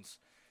rounds.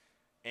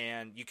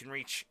 And you can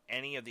reach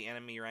any of the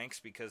enemy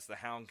ranks because the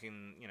hound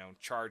can,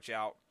 charge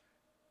out,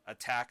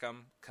 attack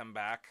them, come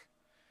back.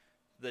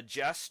 The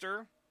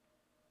Jester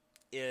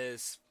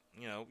is,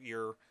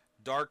 your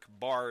dark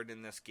bard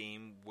in this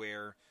game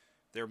where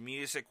their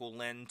music will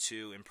lend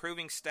to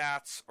improving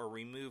stats or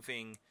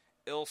removing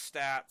ill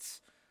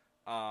stats.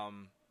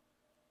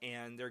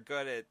 And they're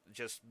good at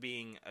just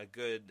being a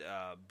good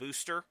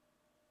booster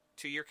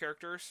to your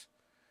characters.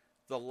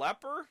 The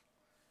Leper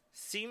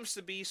seems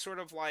to be sort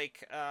of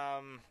like,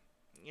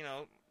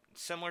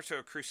 similar to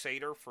a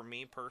Crusader for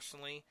me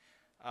personally.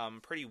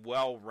 Pretty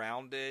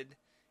well-rounded,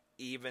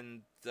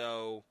 even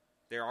though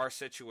there are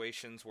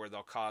situations where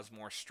they'll cause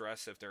more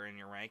stress if they're in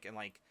your rank. And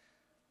like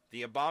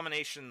the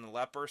Abomination and the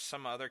Leper,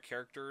 some other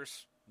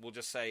characters will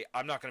just say,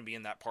 I'm not going to be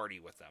in that party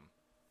with them.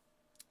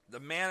 The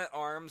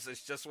Man-at-Arms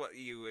is just what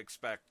you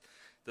expect.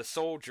 The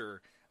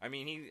Soldier, I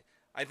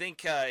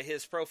think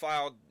his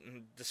profile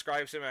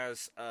describes him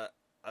as a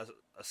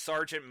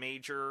sergeant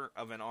major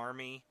of an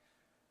army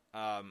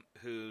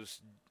who's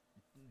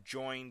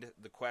joined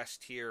the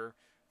quest here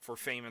for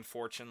fame and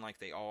fortune like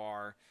they all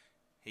are.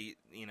 He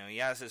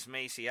has his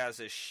mace, he has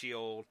his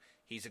shield,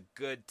 he's a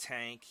good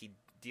tank, he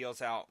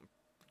deals out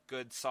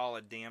good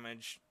solid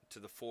damage to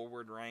the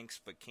forward ranks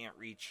but can't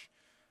reach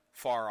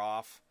far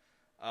off.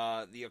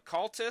 The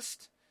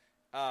Occultist,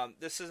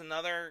 this is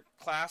another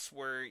class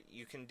where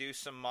you can do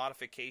some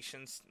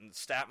modifications,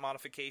 stat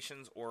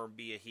modifications, or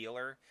be a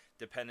healer,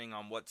 depending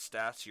on what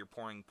stats you're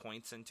pouring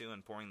points into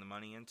and pouring the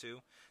money into.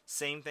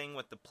 Same thing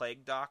with the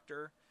Plague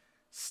Doctor.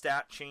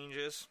 Stat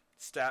changes,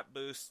 stat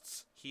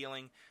boosts,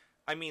 healing.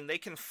 They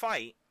can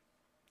fight,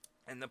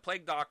 and the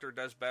Plague Doctor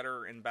does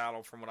better in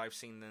battle from what I've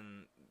seen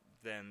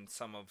than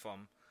some of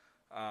them,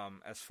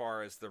 as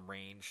far as the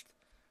ranged.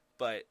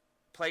 But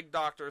Plague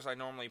Doctors I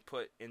normally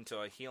put into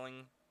a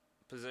healing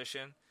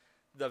position.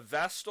 The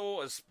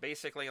Vestal is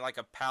basically like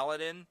a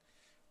paladin,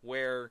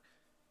 where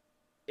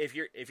if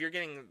you're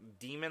getting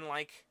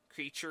demon-like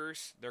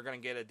creatures, they're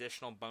going to get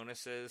additional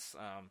bonuses,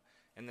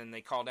 and then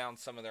they call down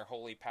some of their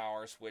holy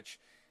powers, which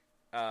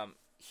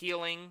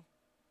healing,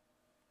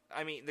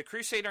 I mean, the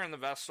Crusader and the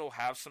Vestal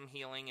have some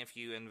healing if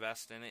you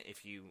invest in it,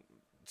 if you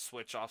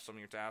switch off some of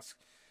your tasks.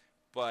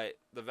 But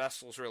the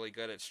Vestal's really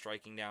good at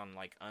striking down,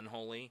 like,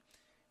 Unholy.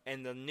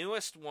 And the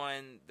newest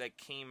one that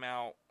came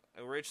out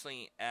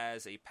originally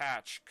as a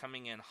patch,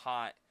 coming in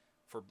hot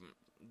for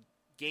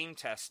game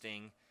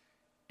testing,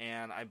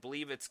 and I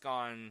believe it's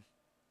gone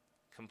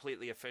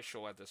completely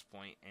official at this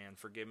point, and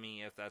forgive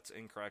me if that's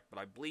incorrect, but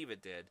I believe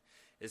it did,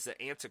 is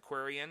the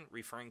Antiquarian,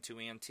 referring to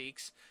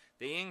antiques.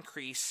 They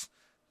increase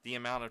the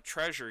amount of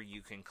treasure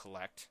you can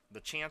collect, the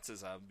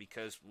chances of,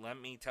 because let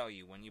me tell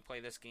you, when you play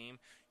this game,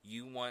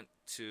 you want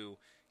to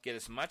get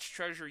as much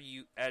treasure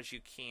as you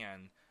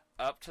can,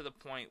 up to the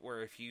point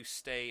where if you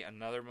stay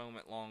another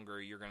moment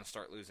longer, you're going to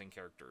start losing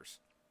characters.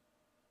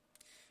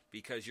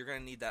 Because you're going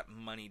to need that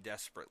money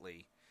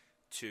desperately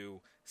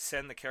to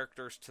send the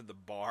characters to the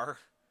bar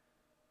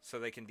so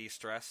they can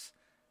de-stress,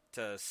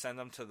 to send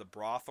them to the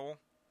brothel,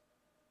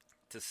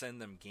 to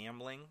send them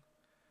gambling,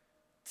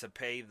 to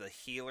pay the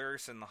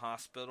healers in the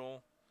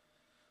hospital,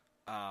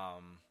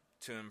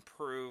 to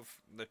improve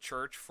the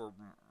church for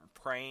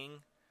praying,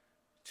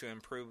 to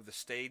improve the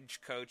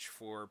stagecoach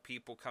for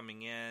people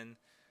coming in,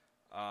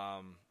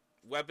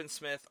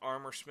 weaponsmith,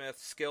 armorsmith,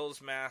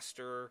 skills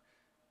master,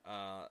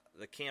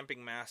 the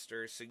camping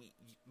master. So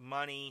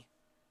money,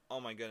 oh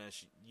my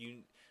goodness,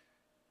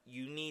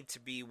 you need to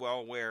be well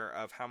aware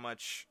of how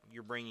much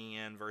you're bringing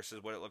in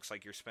versus what it looks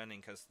like you're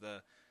spending, because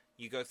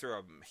you go through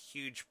a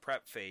huge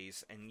prep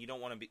phase, and you don't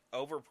want to be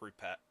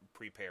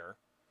prepare,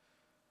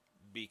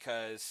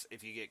 because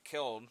if you get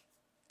killed,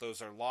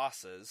 those are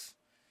losses.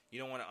 You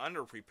don't want to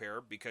under prepare,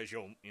 because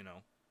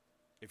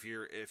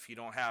if you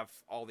don't have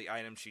all the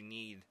items you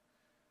need,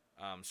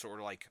 sort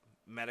of like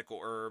medical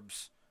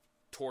herbs,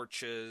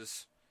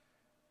 torches,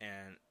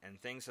 and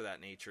things of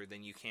that nature,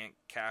 then you can't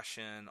cash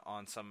in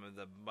on some of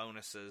the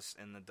bonuses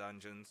in the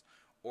dungeons,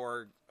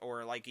 or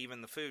like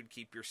even the food,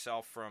 keep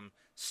yourself from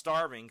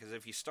starving, because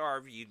if you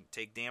starve, you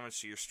take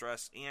damage to your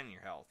stress and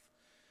your health.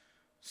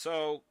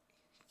 So,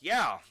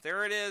 yeah,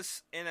 there it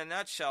is in a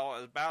nutshell,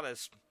 about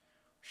as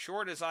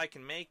short as I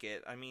can make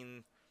it. I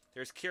mean,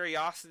 there's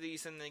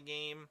curiosities in the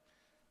game,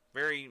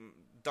 very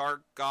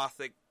dark,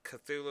 gothic,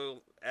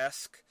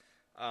 Cthulhu-esque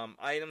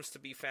items to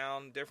be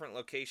found, different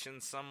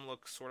locations. Some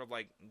look sort of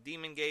like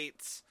demon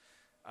gates,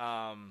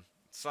 some,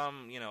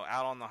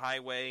 out on the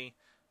highway.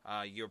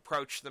 You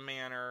approach the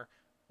manor,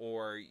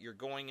 or you're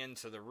going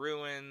into the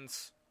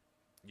ruins,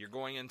 you're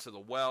going into the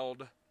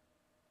weld.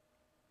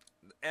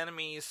 The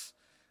enemies,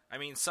 I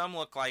mean, some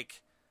look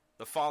like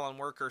the fallen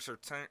workers are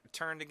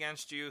turned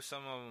against you.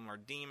 Some of them are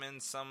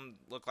demons. Some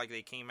look like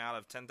they came out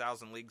of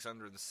 10,000 Leagues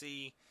Under the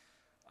Sea.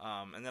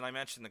 And then I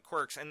mentioned the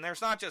quirks. And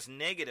there's not just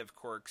negative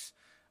quirks.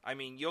 I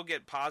mean, you'll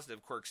get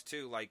positive quirks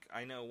too. Like,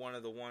 I know one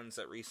of the ones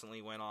that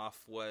recently went off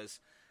was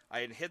I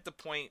had hit the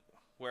point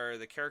where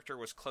the character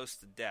was close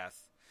to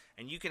death.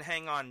 And you can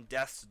hang on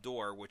death's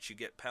door, which you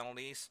get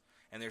penalties.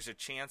 And there's a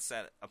chance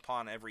that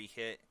upon every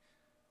hit,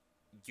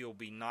 you'll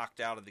be knocked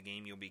out of the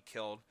game, you'll be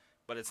killed.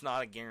 But it's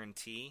not a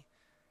guarantee.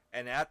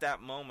 And at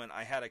that moment,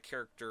 I had a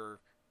character,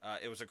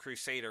 it was a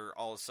Crusader,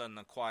 all of a sudden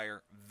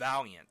acquire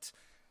Valiant.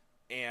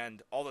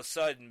 And all of a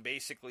sudden,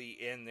 basically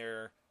in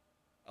their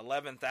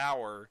 11th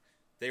hour,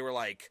 they were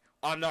like,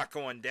 I'm not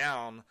going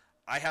down.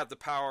 I have the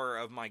power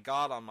of my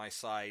God on my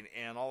side.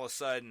 And all of a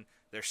sudden,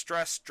 their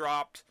stress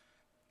dropped.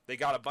 They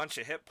got a bunch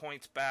of hit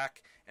points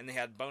back, and they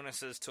had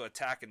bonuses to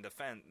attack and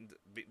defend.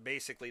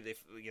 Basically,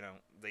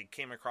 they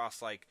came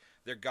across like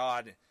their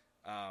God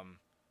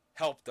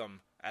helped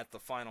them at the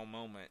final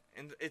moment.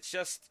 And it's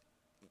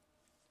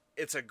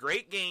a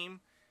great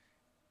game.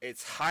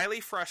 It's highly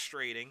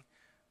frustrating.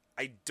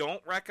 I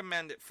don't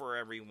recommend it for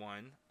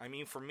everyone. I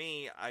mean, for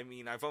me,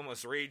 I've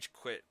almost rage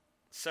quit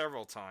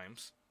several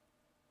times.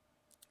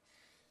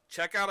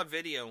 Check out a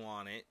video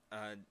on it,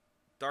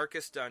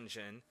 Darkest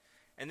Dungeon.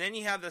 And then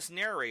you have this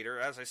narrator,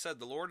 as I said,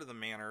 the Lord of the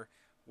Manor,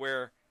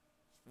 where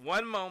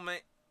one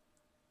moment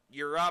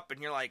you're up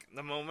and you're like,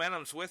 the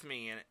momentum's with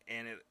me,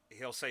 and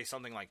he'll say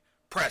something like,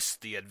 press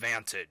the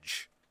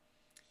advantage.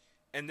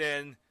 And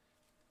then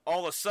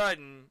all of a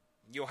sudden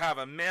you'll have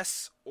a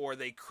miss, or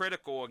they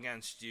critical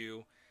against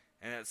you,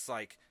 and it's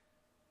like,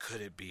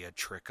 could it be a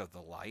trick of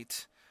the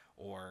light?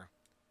 Or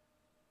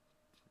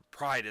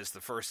pride is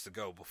the first to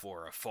go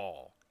before a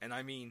fall. And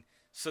I mean,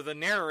 so the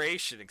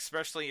narration,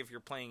 especially if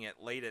you're playing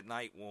it late at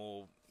night,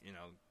 will,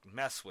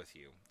 mess with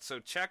you. So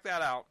check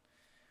that out.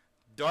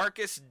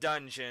 Darkest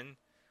Dungeon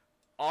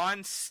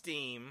on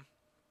Steam.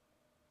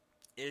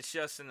 It's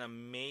just an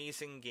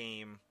amazing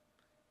game.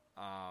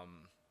 I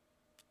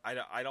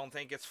don't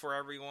think it's for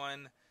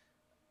everyone.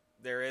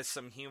 There is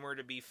some humor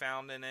to be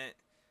found in it.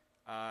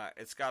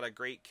 It's got a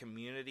great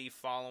community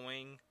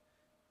following.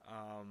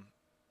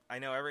 I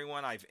know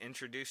everyone I've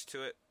introduced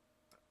to it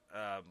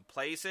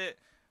plays it,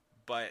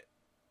 but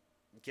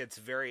gets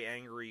very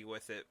angry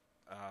with it.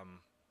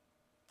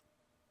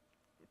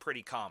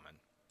 Pretty common.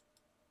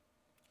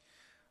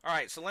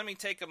 Alright, so let me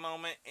take a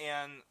moment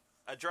and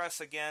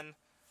address again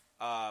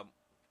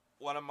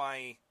one of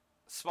my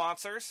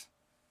sponsors.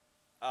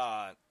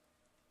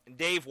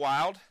 Dave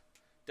Wild,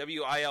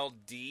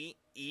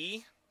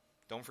 WILDE.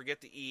 Don't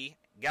forget the E.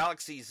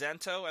 Galaxy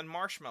Zento and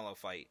Marshmallow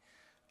Fight.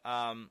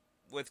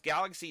 With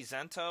Galaxy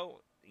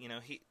Zento,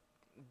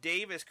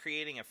 Dave is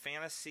creating a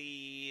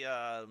fantasy,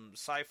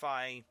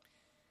 sci-fi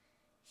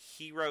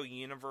hero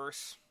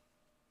universe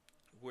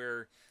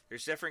where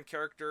there's different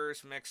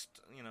characters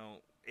mixed,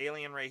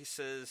 alien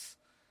races,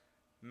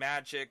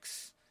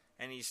 magics,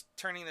 and he's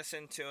turning this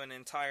into an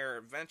entire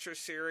adventure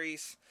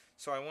series.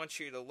 So I want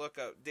you to look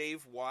up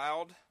Dave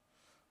Wild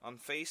on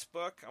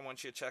Facebook. I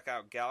want you to check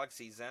out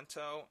Galaxy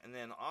Zento, and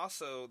then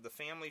also the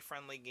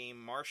family-friendly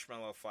game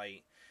Marshmallow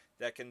Fight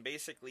that can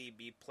basically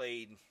be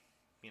played,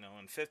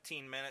 in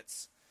 15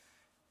 minutes.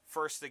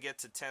 First to get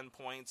to 10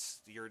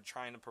 points, you're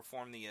trying to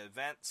perform the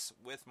events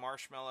with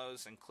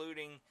marshmallows,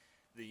 including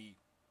the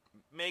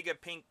Mega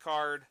Pink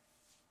card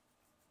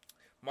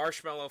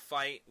Marshmallow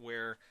Fight,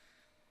 where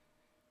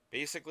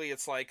basically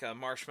it's like a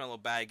marshmallow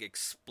bag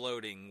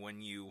exploding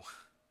when you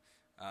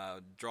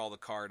draw the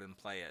card and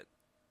play it.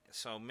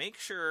 So make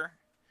sure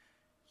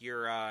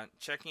you're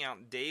checking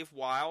out Dave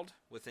Wild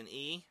with an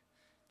E,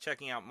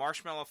 checking out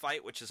Marshmallow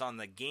Fight, which is on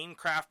the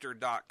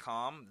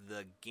GameCrafter.com,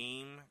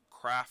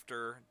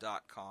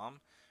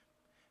 thegamecrafter.com,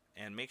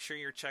 and make sure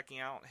you're checking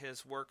out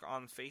his work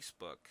on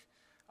Facebook.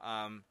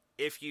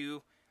 If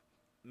you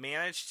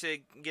manage to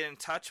get in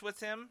touch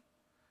with him,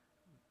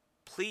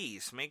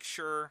 please make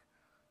sure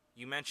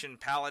you mention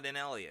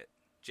PaladinElliott,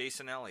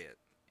 Jason Elliott,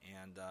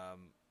 and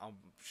I'm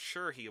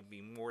sure he'll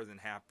be more than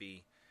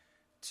happy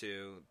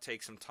to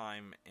take some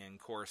time and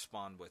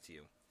correspond with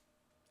you.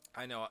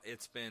 I know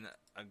it's been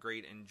a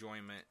great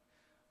enjoyment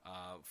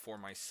for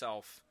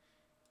myself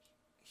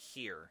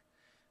here.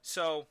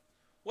 So,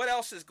 what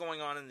else is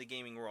going on in the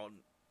gaming world?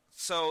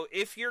 So,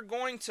 if you're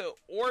going to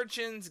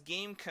Origins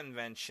Game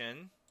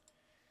Convention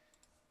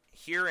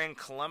here in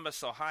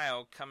Columbus,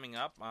 Ohio, coming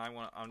up,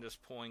 I'm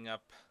just pulling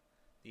up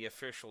the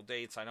official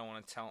dates. I don't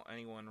want to tell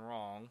anyone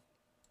wrong.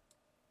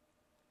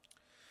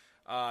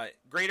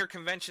 Greater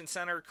Convention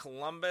Center,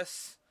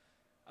 Columbus.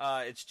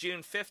 It's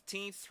June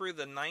 15th through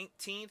the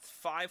 19th,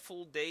 5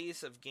 full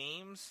days of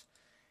games.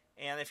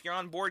 And if you're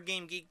on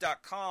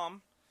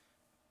BoardGameGeek.com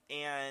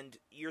and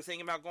you're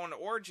thinking about going to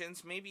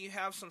Origins, maybe you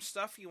have some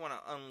stuff you want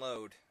to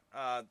unload.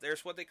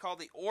 There's what they call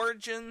the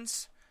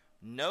Origins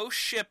No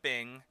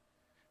Shipping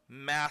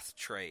Math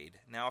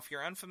Trade. Now, if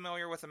you're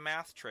unfamiliar with a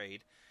math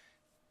trade,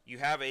 you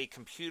have a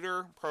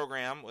computer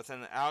program with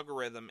an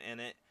algorithm in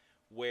it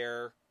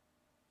where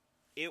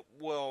it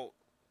will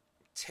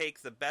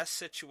take the best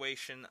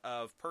situation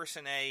of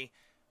person A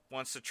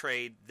wants to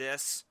trade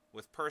this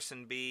with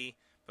person B,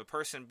 but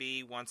person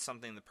B wants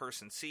something the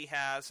person C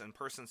has, and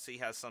person C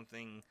has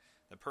something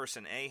the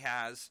person A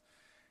has.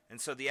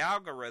 And so the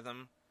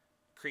algorithm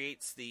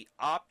creates the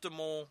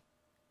optimal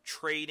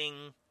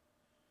trading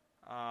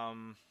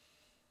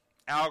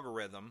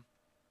algorithm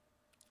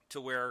to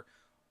where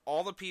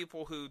all the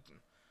people who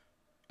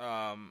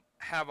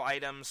have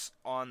items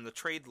on the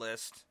trade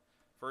list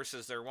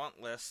versus their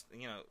want list,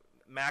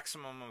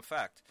 maximum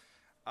effect.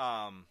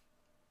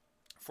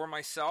 For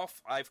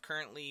myself, I've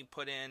currently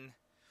put in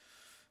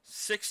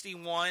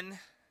 61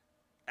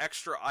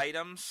 extra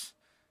items,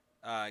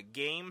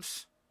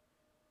 games,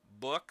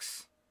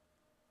 books,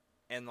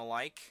 and the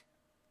like.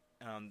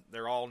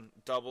 They're all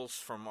doubles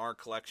from our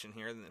collection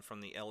here,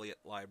 from the Elliott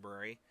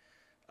Library.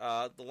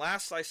 The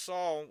last I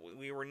saw,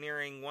 we were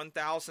nearing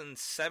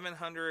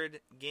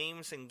 1,700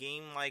 games and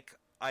game-like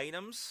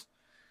items.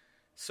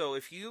 So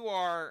if you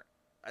are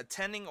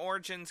attending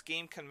Origins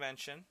Game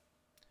Convention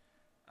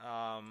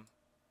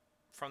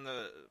from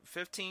the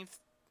 15th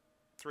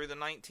through the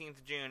 19th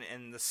of June,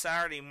 and the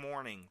Saturday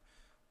morning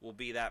will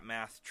be that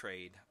math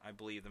trade. I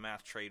believe the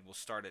math trade will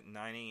start at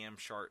 9 a.m.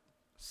 sharp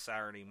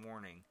Saturday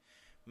morning.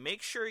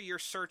 Make sure you're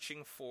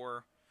searching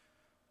for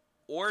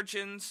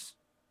Origins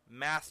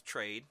Math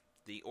Trade,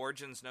 the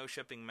Origins No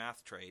Shipping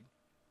Math Trade.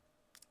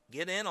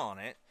 Get in on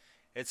it.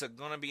 It's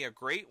going to be a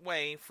great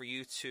way for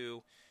you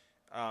to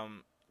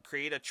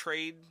create a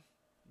trade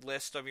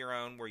list of your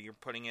own where you're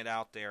putting it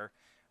out there,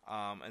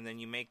 and then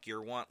you make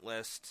your want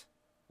list,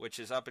 which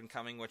is up and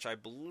coming, which I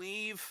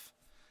believe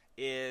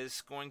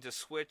is going to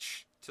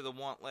switch to the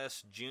want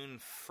list June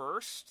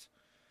 1st.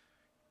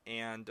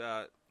 And,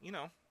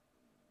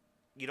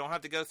 you don't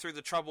have to go through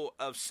the trouble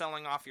of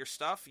selling off your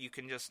stuff. You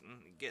can just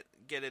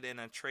get it in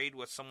a trade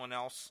with someone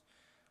else.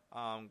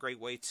 Great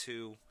way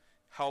to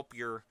help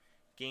your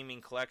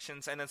gaming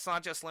collections. And it's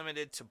not just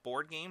limited to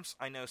board games.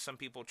 I know some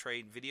people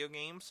trade video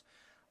games.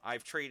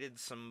 I've traded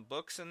some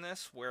books in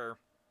this where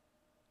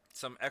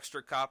some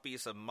extra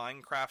copies of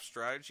Minecraft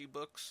strategy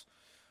books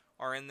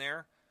are in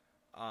there.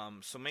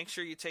 So make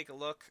sure you take a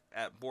look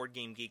at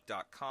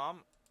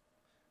BoardGameGeek.com,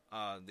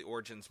 the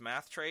Origins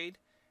Math Trade,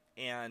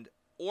 and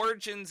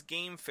Origins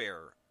Game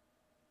Fair.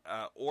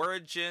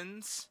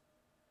 Origins,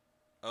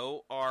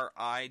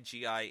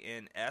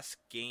 ORIGINS,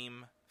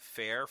 Game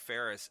Fair.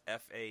 Fair is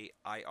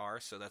FAIR,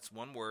 so that's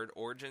one word,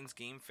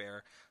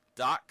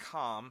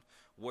 OriginsGameFair.com,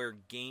 where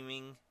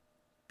gaming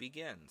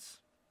begins.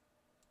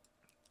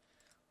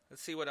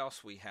 let's see what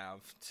else we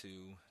have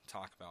to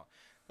talk about.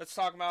 Let's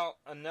talk about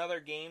another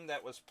game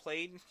that was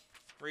played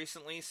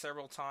recently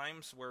several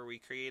times where we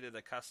created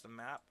a custom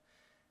map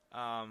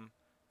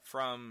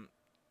from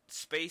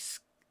Space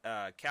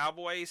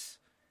Cowboys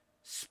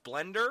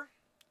Splendor,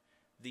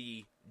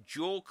 the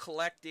jewel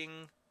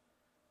collecting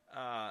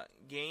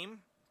game.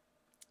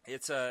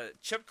 It's a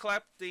chip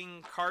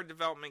collecting card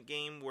development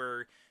game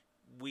where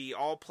we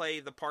all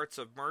play the parts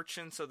of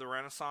merchants of the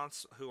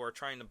Renaissance who are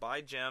trying to buy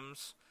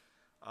gems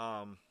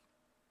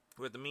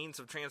with the means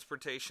of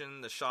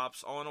transportation, the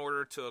shops, all in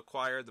order to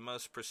acquire the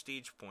most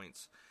prestige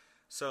points.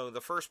 So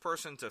the first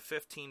person to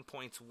 15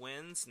 points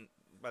wins,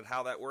 but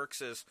how that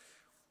works is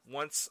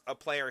once a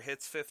player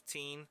hits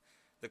 15,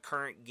 the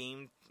current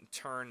game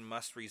turn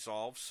must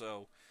resolve.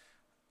 So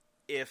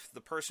if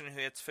the person who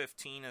hits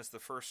 15 is the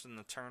first in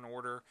the turn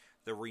order,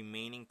 the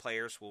remaining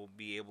players will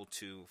be able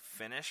to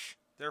finish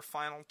their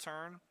final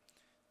turn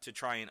to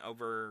try and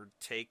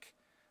overtake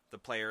the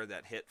player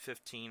that hit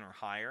 15 or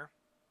higher.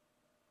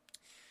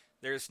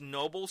 There's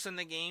nobles in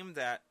the game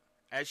that,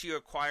 as you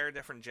acquire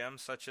different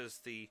gems, such as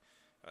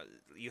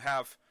you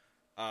have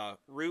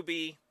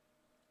ruby,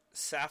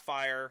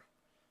 sapphire,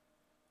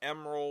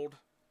 emerald,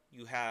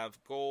 you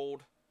have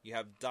gold, you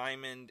have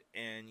diamond,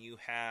 and you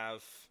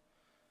have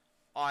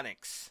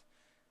onyx.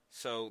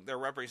 So they're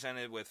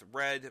represented with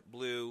red,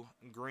 blue,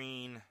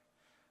 green,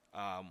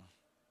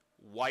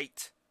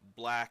 white,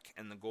 black,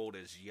 and the gold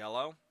is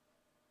yellow.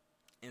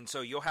 And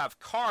so you'll have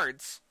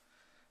cards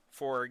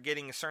for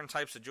getting certain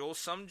types of jewels.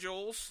 Some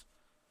jewels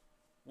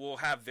will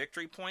have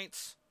victory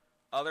points,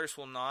 others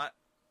will not.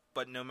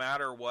 But no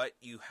matter what,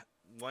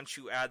 once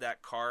you add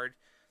that card,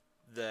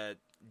 the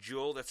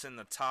jewel that's in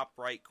the top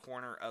right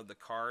corner of the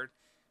card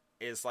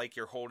is like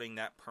you're holding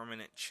that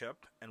permanent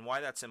chip. And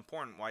why that's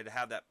important, why to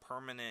have that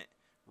permanent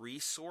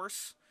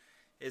resource,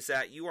 is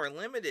that you are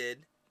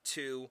limited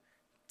to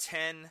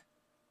 10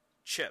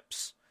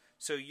 chips.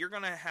 So you're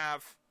going to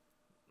have,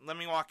 let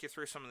me walk you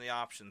through some of the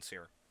options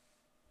here.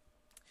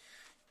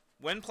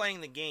 When playing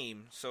the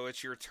game, so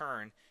it's your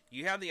turn,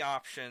 you have the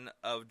option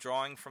of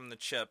drawing from the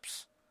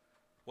chips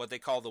what they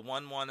call the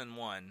 1, 1, and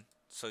 1.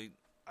 So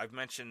I've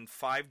mentioned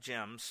 5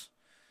 gems.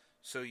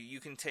 So you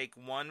can take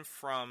one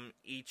from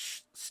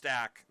each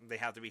stack. They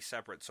have to be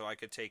separate. So I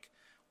could take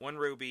 1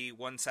 ruby,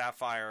 1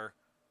 sapphire,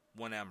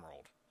 1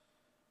 emerald.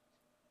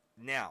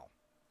 Now,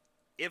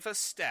 if a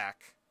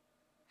stack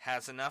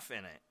has enough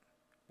in it,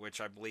 which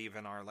I believe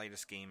in our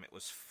latest game it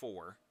was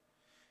 4,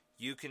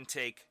 you can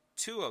take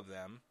 2 of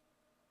them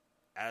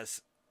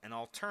as an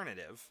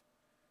alternative.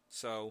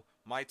 So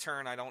my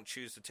turn, I don't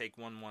choose to take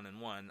 1, 1, and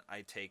 1.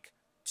 I take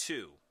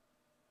 2.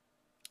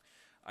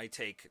 I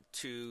take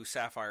 2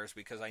 sapphires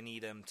because I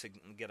need them to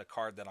get a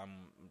card that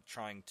I'm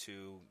trying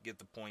to get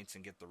the points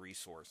and get the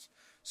resource.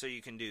 So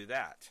you can do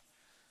that.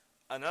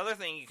 Another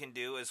thing you can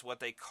do is what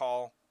they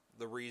call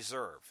the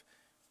reserve.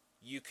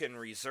 You can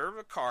reserve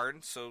a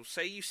card. So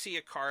say you see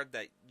a card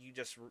that you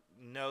just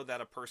know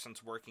that a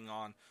person's working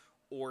on,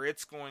 or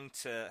it's going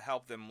to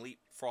help them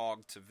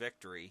leapfrog to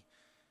victory.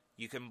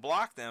 You can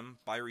block them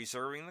by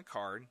reserving the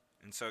card,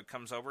 and so it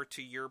comes over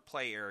to your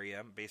play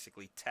area,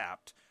 basically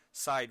tapped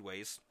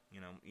sideways,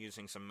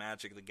 using some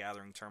Magic the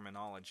Gathering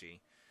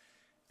terminology.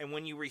 And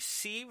when you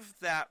receive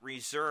that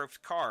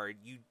reserved card,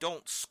 you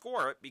don't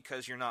score it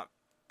because you're not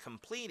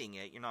completing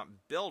it, you're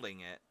not building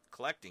it,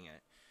 collecting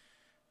it.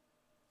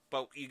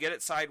 But you get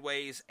it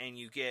sideways and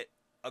you get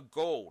a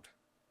gold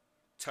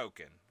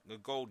token, the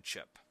gold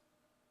chip.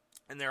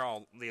 And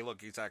they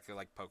look exactly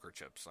like poker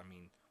chips. I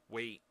mean,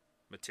 weight,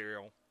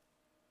 material.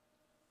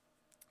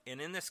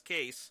 And in this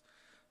case,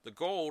 the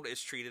gold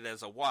is treated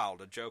as a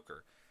wild, a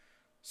joker.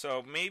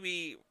 So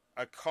maybe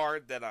a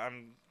card that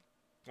I'm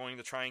going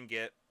to try and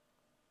get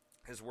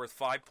is worth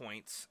 5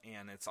 points,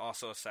 and it's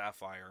also a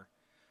sapphire.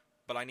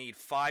 But I need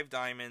 5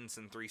 diamonds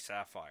and 3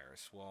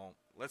 sapphires. Well,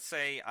 let's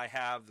say I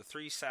have the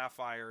 3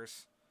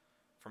 sapphires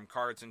from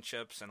cards and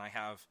chips, and I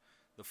have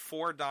the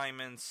 4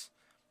 diamonds,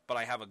 but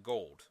I have a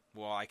gold.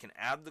 Well, I can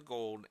add the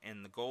gold,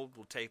 and the gold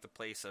will take the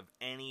place of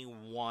any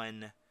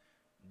one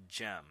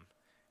gem.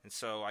 And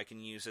so I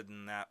can use it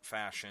in that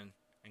fashion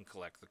and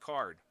collect the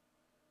card.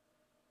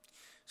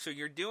 So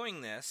you're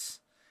doing this,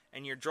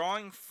 and you're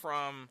drawing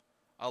from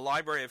a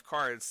library of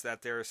cards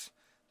that there's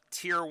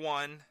Tier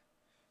 1,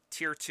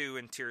 Tier 2,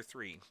 and Tier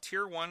 3.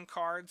 Tier 1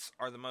 cards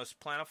are the most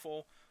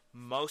plentiful.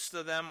 Most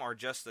of them are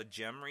just a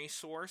gem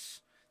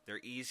resource.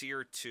 They're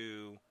easier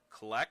to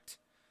collect.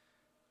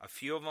 A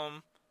few of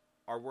them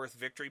are worth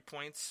victory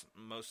points.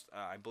 Most,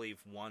 I believe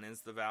 1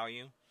 is the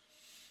value.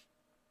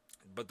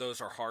 But those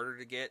are harder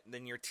to get.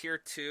 Then your Tier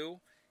 2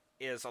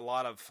 is a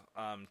lot of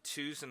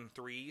 2s and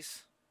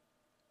 3s,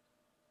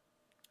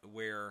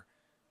 where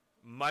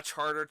much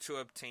harder to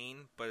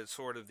obtain, but it's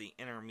sort of the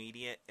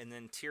intermediate. And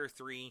then Tier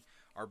 3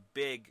 are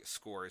big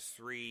scores,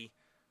 3,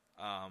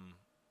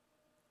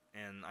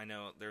 and I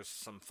know there's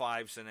some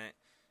 5s in it,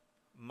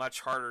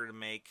 much harder to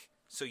make,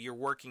 so you're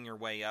working your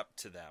way up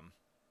to them.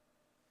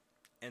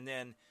 And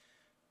then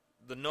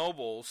the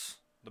nobles,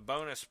 the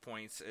bonus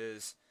points,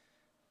 is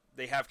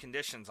they have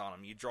conditions on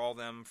them. You draw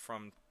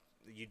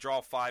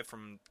 5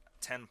 from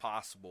 10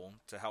 possible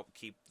to help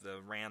keep the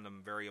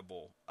random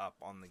variable up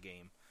on the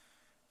game.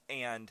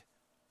 And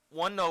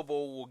one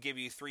noble will give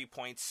you 3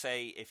 points.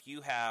 Say if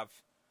you have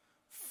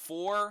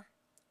 4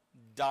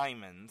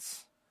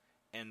 diamonds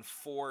and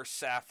 4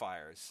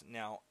 sapphires.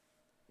 Now,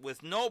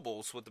 with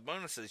nobles, with the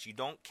bonuses, you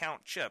don't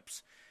count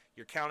chips.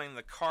 You're counting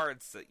the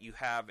cards that you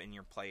have in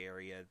your play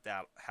area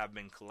that have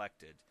been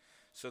collected.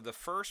 So the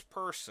first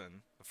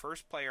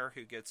player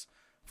who gets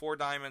 4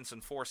 diamonds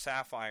and 4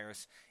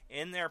 sapphires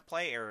in their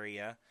play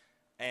area,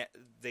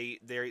 they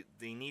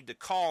need to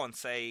call and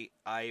say,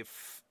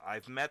 I've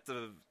met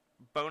the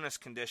bonus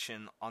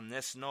condition on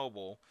this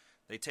noble.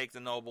 They take the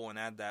noble and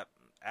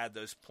add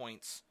those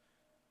points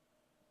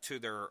to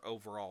their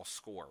overall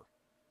score.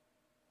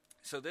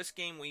 So this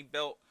game, we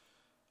built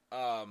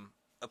a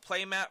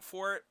play mat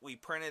for it. We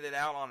printed it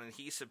out on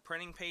adhesive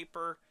printing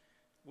paper.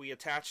 We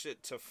attached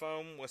it to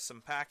foam with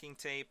some packing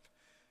tape.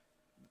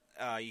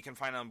 You can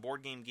find it on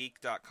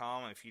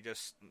BoardGameGeek.com. If you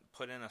just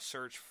put in a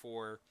search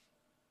for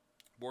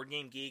Board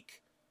Game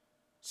Geek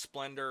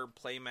Splendor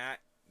Playmat,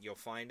 you'll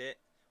find it.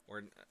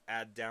 Or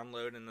add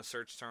download in the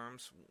search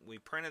terms. We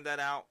printed that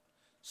out,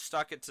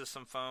 stuck it to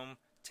some foam,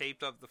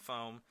 taped up the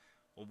foam.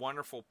 A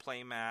wonderful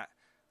playmat.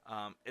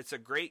 It's a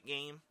great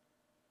game.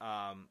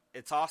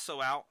 It's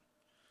also out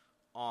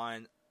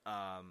on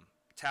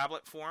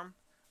tablet form.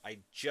 I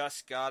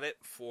just got it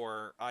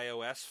for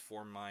iOS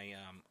for my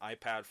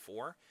iPad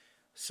 4.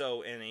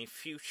 So in a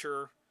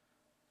future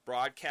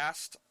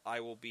broadcast, I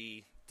will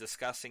be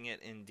discussing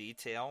it in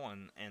detail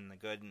and the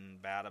good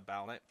and bad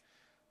about it.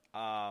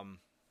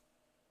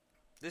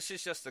 This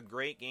is just a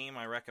great game.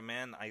 I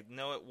recommend. I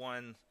know it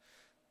won.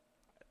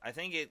 I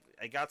think it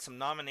got some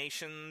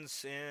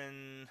nominations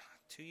in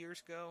 2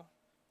 years ago.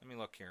 Let me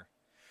look here.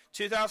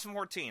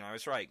 2014, I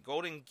was right.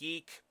 Golden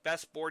Geek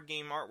Best Board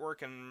Game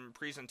Artwork and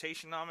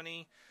Presentation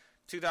nominee.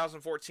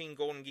 2014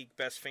 Golden Geek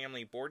Best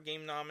Family Board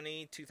Game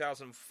nominee.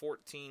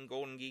 2014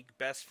 Golden Geek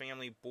Best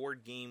Family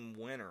Board Game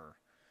winner.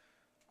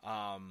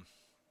 I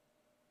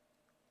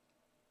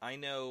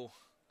know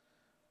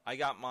I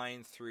got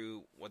mine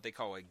through what they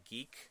call a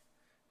Geek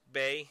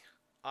Bay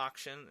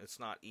auction. It's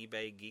not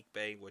eBay, Geek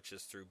Bay, which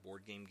is through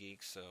Board Game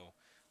Geek. So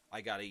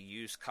I got a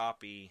used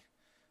copy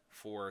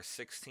for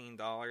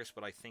 $16,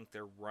 but I think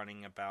they're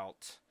running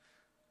about,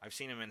 I've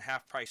seen them in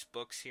half-price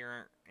books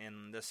here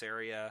in this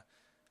area.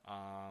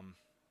 I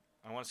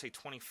want to say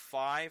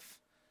 25.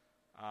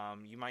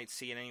 You might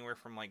see it anywhere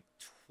from like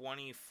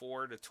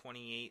 24 to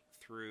 28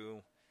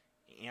 through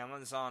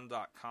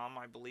Amazon.com,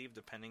 I believe,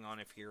 depending on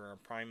if you're a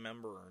Prime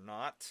member or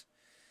not.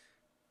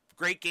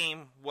 Great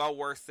game, well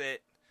worth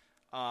it.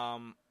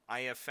 I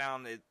have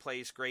found it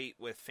plays great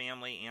with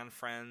family and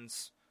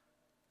friends.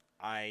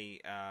 I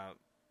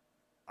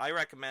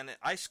recommend it.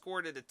 I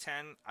scored it a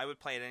 10. I would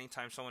play it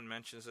anytime someone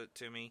mentions it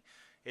to me.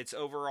 Its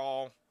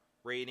overall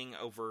rating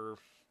over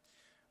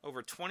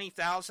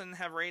 20,000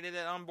 have rated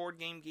it on Board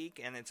Game Geek,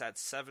 and it's at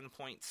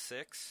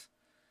 7.6,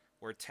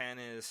 where 10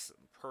 is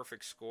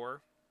perfect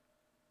score.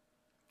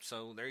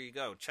 So there you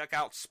go. Check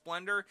out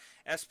Splendor,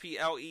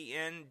 Splendor.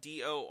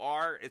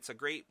 It's a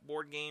great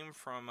board game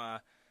from I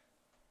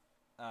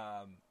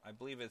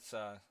believe it's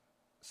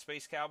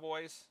Space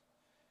Cowboys.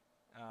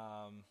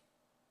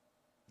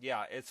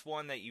 Yeah, it's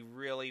one that you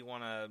really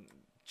want to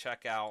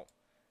check out,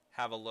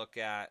 have a look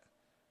at.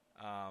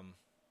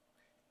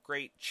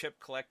 Great chip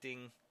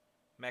collecting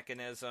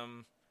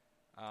mechanism,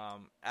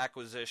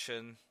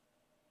 acquisition,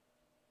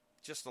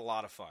 just a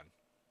lot of fun.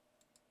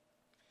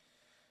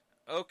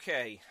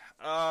 Okay,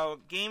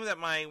 game that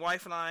my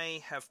wife and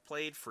I have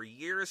played for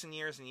years and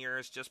years and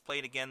years, just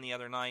played again the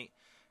other night.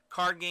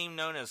 Card game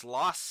known as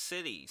Lost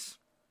Cities.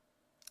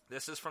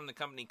 This is from the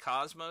company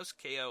Cosmos,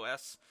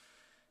 Kosmos.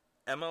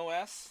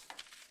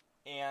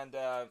 And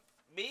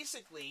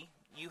basically,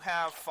 you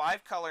have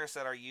 5 colors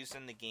that are used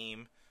in the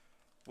game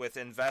with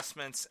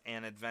investments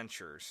and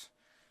adventures.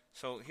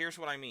 So here's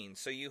what I mean.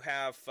 So you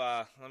have,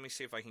 let me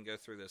see if I can go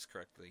through this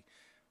correctly.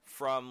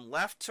 From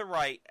left to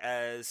right,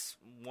 as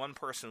one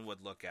person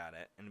would look at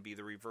it, and be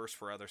the reverse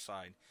for other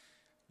side.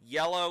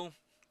 Yellow,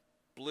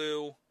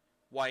 blue,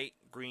 white,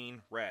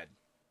 green, red.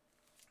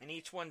 And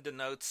each one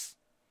denotes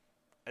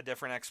a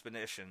different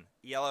expedition.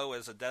 Yellow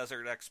is a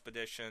desert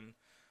expedition.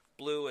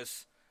 Blue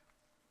is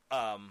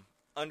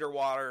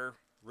underwater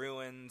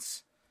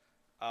ruins.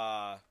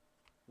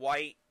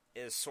 White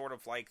is sort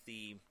of like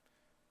the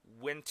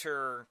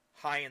winter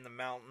high in the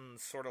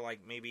mountains, sort of like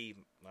maybe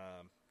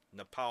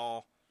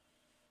Nepal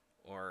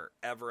or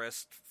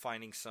Everest,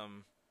 finding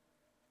some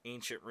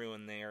ancient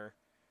ruin there.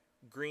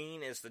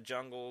 Green is the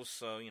jungles,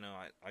 so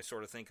I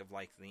sort of think of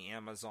like the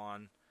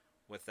Amazon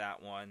with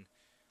that one.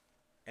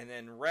 And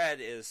then red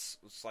is,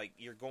 it's like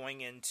you're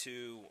going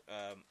into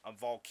a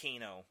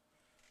volcano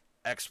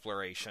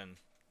expedition.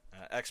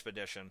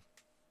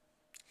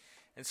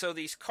 And so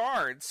these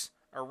cards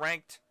are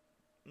ranked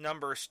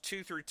numbers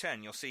 2 through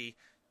 10. You'll see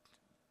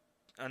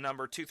a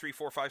number 2, 3,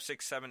 4, 5,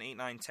 6, 7, 8,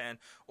 9, 10,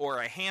 or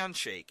a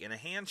handshake. And a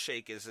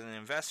handshake is an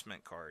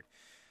investment card.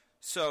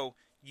 So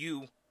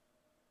you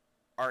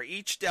are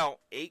each dealt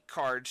 8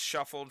 cards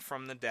shuffled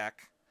from the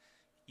deck.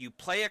 You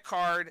play a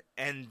card,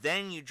 and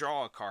then you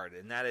draw a card.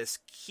 And that is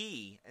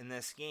key in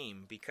this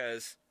game,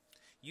 because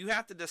you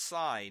have to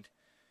decide,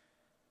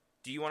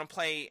 do you want to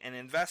play an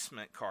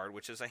investment card,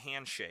 which is a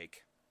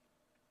handshake,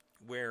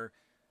 where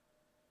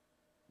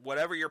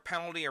whatever your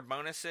penalty or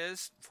bonus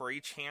is for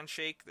each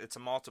handshake, it's a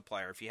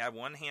multiplier. If you have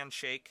 1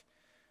 handshake,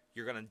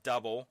 you're going to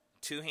double.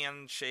 2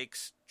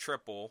 handshakes,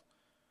 triple.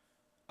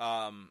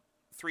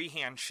 3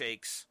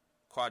 handshakes,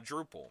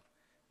 quadruple.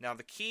 Now,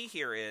 the key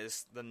here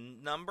is the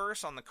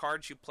numbers on the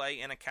cards you play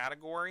in a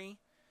category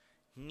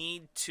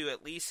need to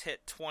at least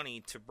hit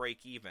 20 to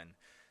break even.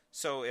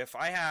 So if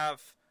I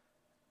have,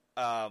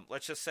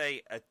 let's just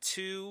say, a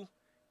 2,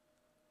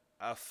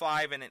 a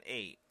 5, and an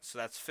 8, so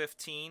that's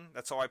 15,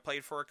 that's all I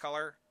played for a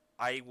color,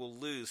 I will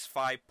lose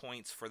 5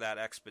 points for that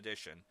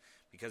expedition,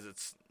 because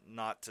it's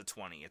not to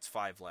 20, it's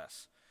 5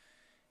 less.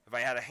 If I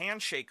had a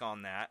handshake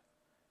on that,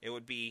 it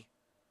would be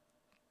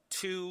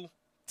 2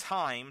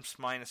 times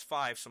minus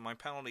 5, so my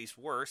penalty's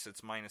worse,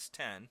 it's minus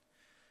 10.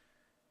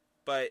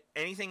 But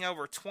anything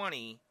over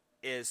 20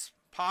 is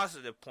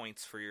positive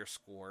points for your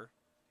score.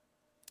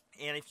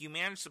 And if you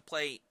manage to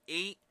play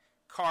 8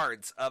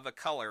 cards of a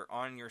color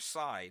on your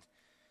side,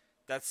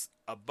 that's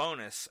a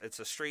bonus. It's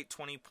a straight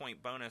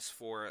 20-point bonus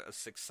for a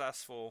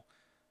successful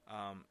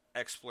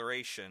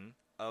exploration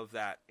of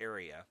that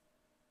area.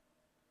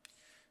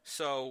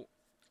 So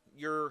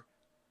you're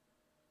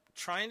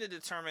trying to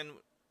determine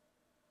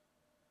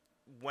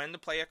when to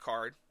play a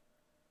card.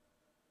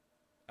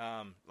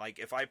 Like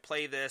if I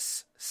play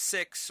this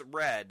 6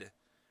 red,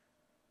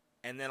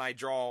 and then I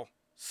draw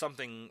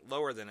something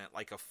lower than it,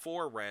 like a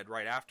 4 red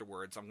right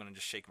afterwards, I'm going to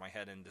just shake my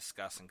head in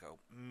disgust and go,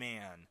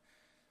 man.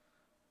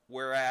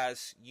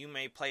 Whereas you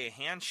may play a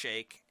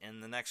handshake,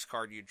 and the next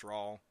card you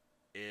draw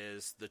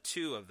is the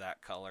 2 of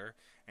that color,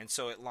 and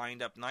so it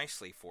lined up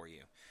nicely for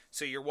you.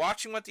 So you're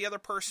watching what the other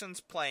person's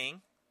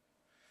playing.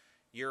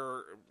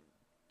 You're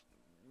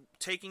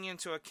taking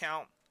into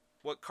account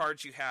what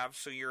cards you have,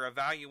 so you're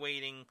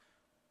evaluating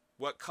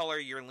what color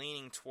you're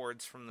leaning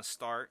towards from the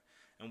start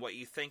and what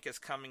you think is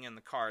coming in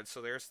the card.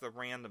 So there's the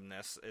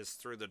randomness, is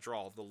through the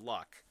draw, the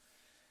luck.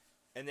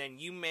 And then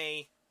you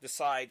may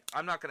decide,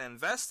 I'm not going to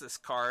invest this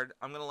card,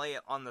 I'm going to lay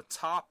it on the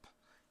top.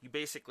 You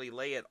basically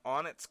lay it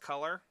on its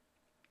color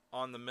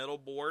on the middle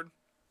board,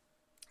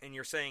 and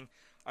you're saying,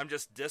 I'm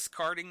just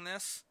discarding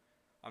this,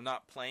 I'm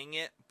not playing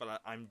it,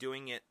 but I'm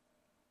doing it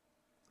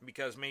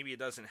because maybe it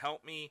doesn't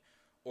help me,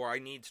 or I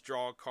need to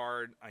draw a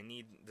card, I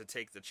need to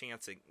take the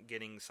chance at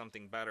getting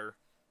something better.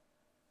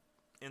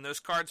 And those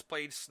cards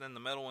placed in the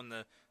middle and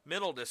the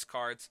middle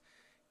discards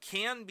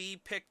can be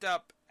picked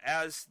up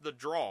as the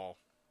draw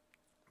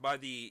by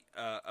the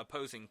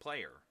opposing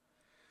player.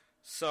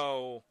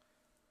 So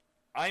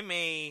I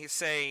may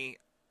say,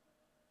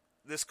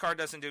 this card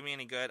doesn't do me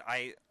any good.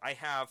 I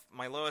have,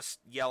 my lowest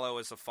yellow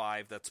is a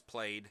 5 that's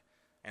played,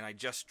 and I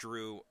just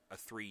drew a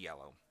 3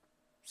 yellow.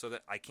 So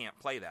that I can't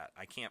play that.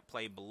 I can't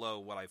play below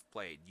what I've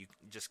played. You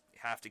just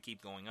have to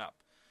keep going up.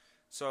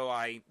 So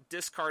I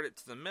discard it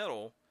to the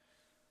middle.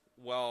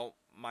 Well,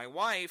 my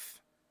wife,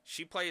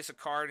 she plays a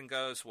card and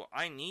goes, well,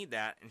 I need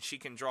that, and she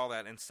can draw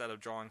that instead of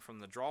drawing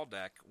from the draw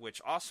deck,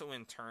 which also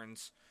in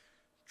turns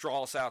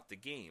draws out the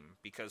game.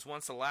 Because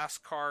once the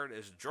last card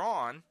is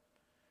drawn,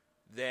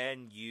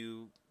 then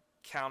you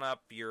count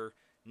up your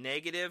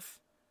negative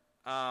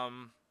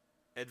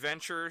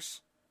adventures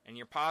and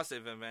your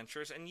positive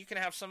adventures, and you can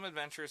have some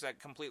adventures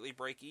that completely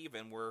break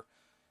even, where,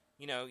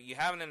 you know, you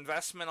have an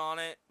investment on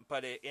it,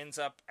 but it ends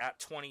up at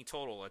 20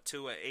 total, a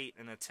 2, a 8,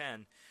 and a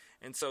 10,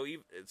 and so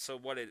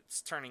what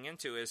it's turning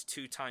into is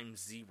 2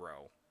 times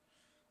 0,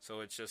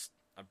 so it's just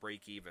a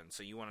break even.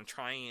 So you want to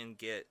try and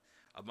get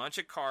a bunch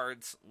of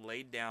cards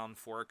laid down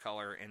for a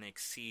color and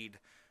exceed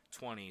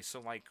 20. So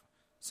like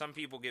some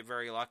people get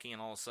very lucky, and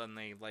all of a sudden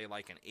they lay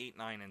like an 8,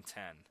 9, and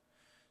 10,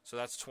 so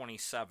that's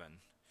 27.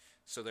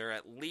 So they're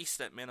at least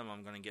at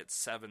minimum going to get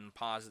 7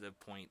 positive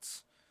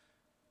points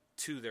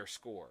to their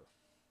score.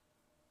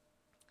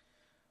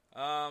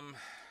 Let's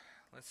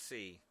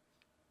see.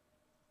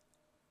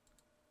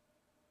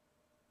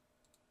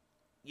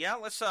 Yeah,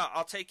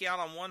 I'll take you out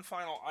on one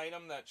final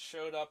item that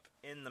showed up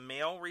in the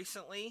mail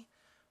recently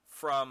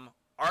from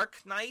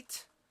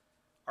Arknight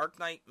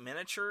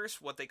Miniatures,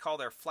 what they call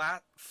their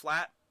flat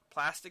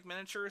plastic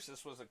miniatures.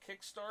 This was a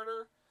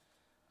Kickstarter.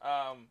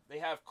 They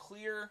have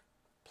clear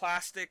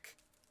plastic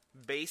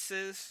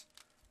bases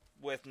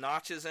with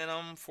notches in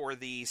them for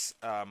these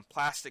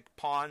plastic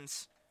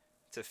pawns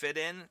to fit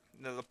in.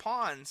 Now, the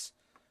pawns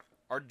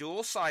are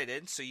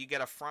dual-sided, so you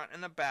get a front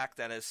and a back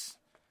that is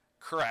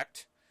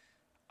correct.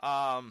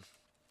 I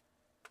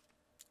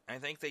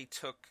think they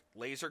took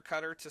laser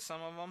cutter to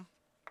some of them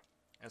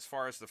as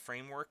far as the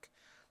framework.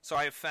 So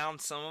I have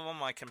found some of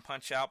them I can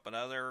punch out, but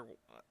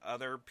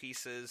other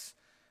pieces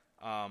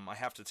I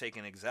have to take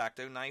an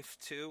X-Acto knife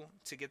to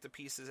get the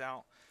pieces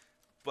out.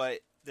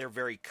 But they're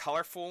very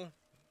colorful,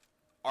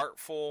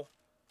 artful.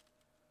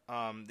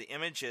 The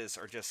images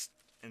are just,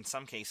 in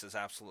some cases,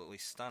 absolutely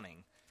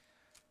stunning.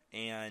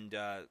 And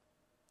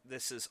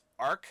this is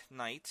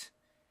Arknight,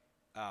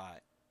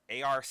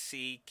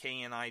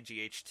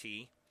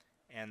 ARCKNIGHT,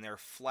 and they're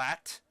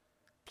flat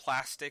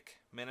plastic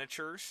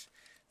miniatures.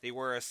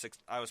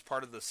 I was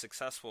part of the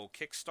successful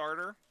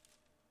Kickstarter,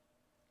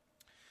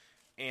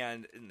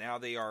 and now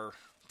they are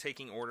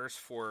taking orders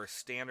for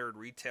standard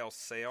retail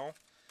sale.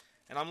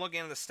 And I'm looking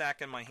at the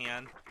stack in my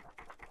hand.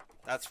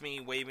 That's me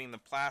waving the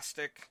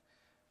plastic.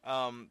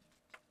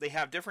 They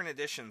have different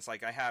editions.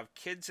 Like I have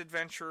Kids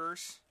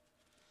Adventurers.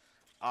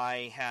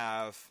 I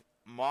have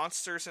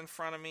Monsters in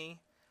front of me.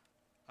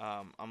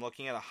 I'm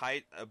looking at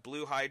a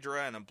blue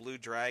Hydra and a blue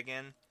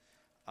Dragon.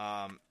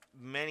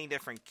 Many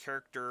different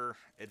character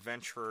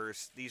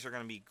adventurers. These are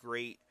going to be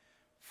great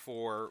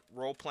for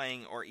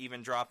role-playing or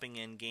even dropping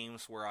in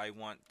games where I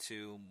want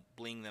to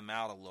bling them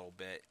out a little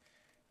bit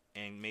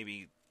and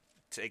maybe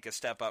take a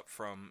step up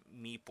from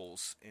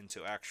meeples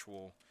into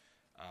actual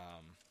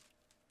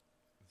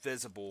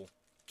visible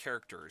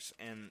characters.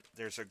 And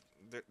there's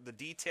the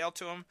detail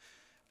to them.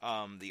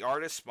 The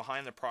artists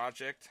behind the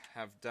project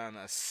have done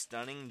a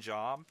stunning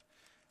job.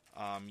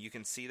 You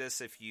can see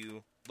this if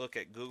you look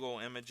at Google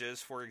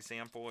Images, for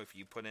example. If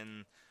you put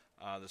in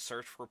the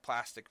search for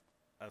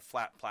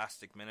flat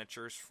plastic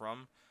miniatures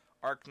from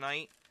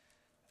Arknight,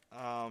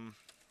 my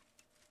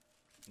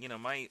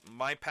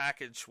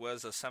package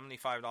was a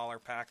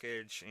 $75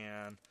 package,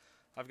 and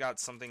I've got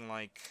something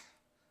like,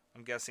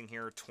 I'm guessing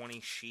here, 20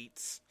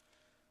 sheets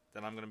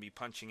that I'm going to be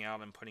punching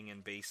out and putting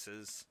in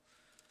bases.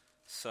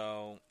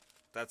 So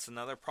that's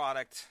another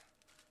product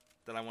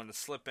that I wanted to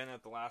slip in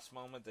at the last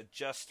moment that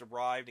just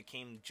arrived. It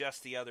came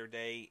just the other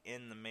day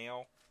in the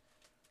mail.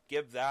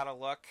 Give that a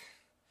look.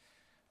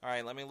 All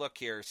right, let me look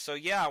here. So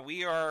yeah,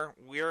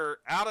 we're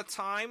out of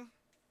time.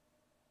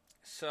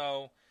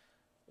 So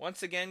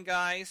once again,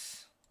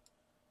 guys,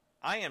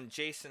 I am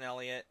Jason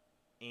Elliott,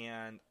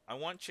 and I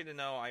want you to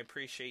know I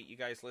appreciate you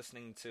guys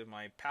listening to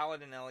my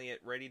Paladin Elliott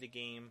Ready to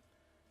Game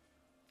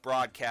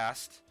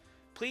broadcast.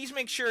 Please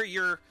make sure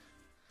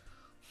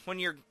when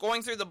you're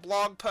going through the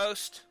blog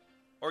post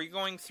or you're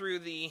going through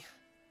the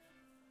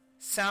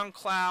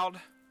SoundCloud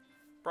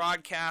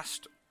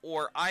broadcast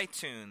or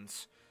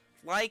iTunes,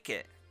 like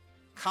it,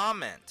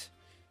 comment,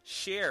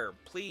 share,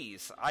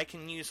 please. I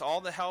can use all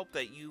the help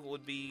that you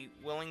would be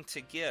willing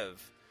to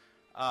give.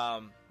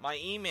 My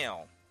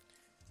email,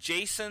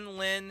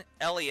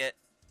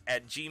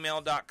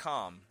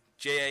 jasonlynnelliott@gmail.com.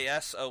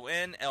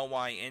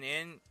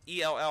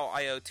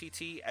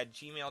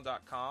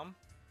 JASONLYNNELLIOTT@gmail.com.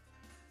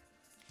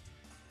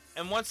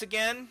 And once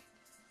again,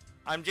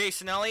 I'm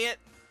Jason Elliott,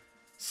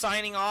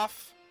 signing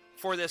off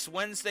for this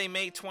Wednesday,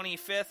 May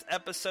 25th,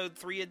 Episode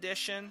 3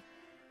 edition.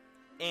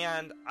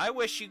 And I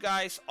wish you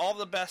guys all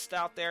the best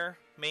out there.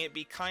 May it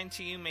be kind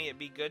to you, may it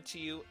be good to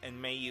you, and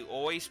may you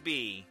always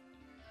be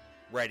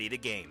ready to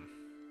game.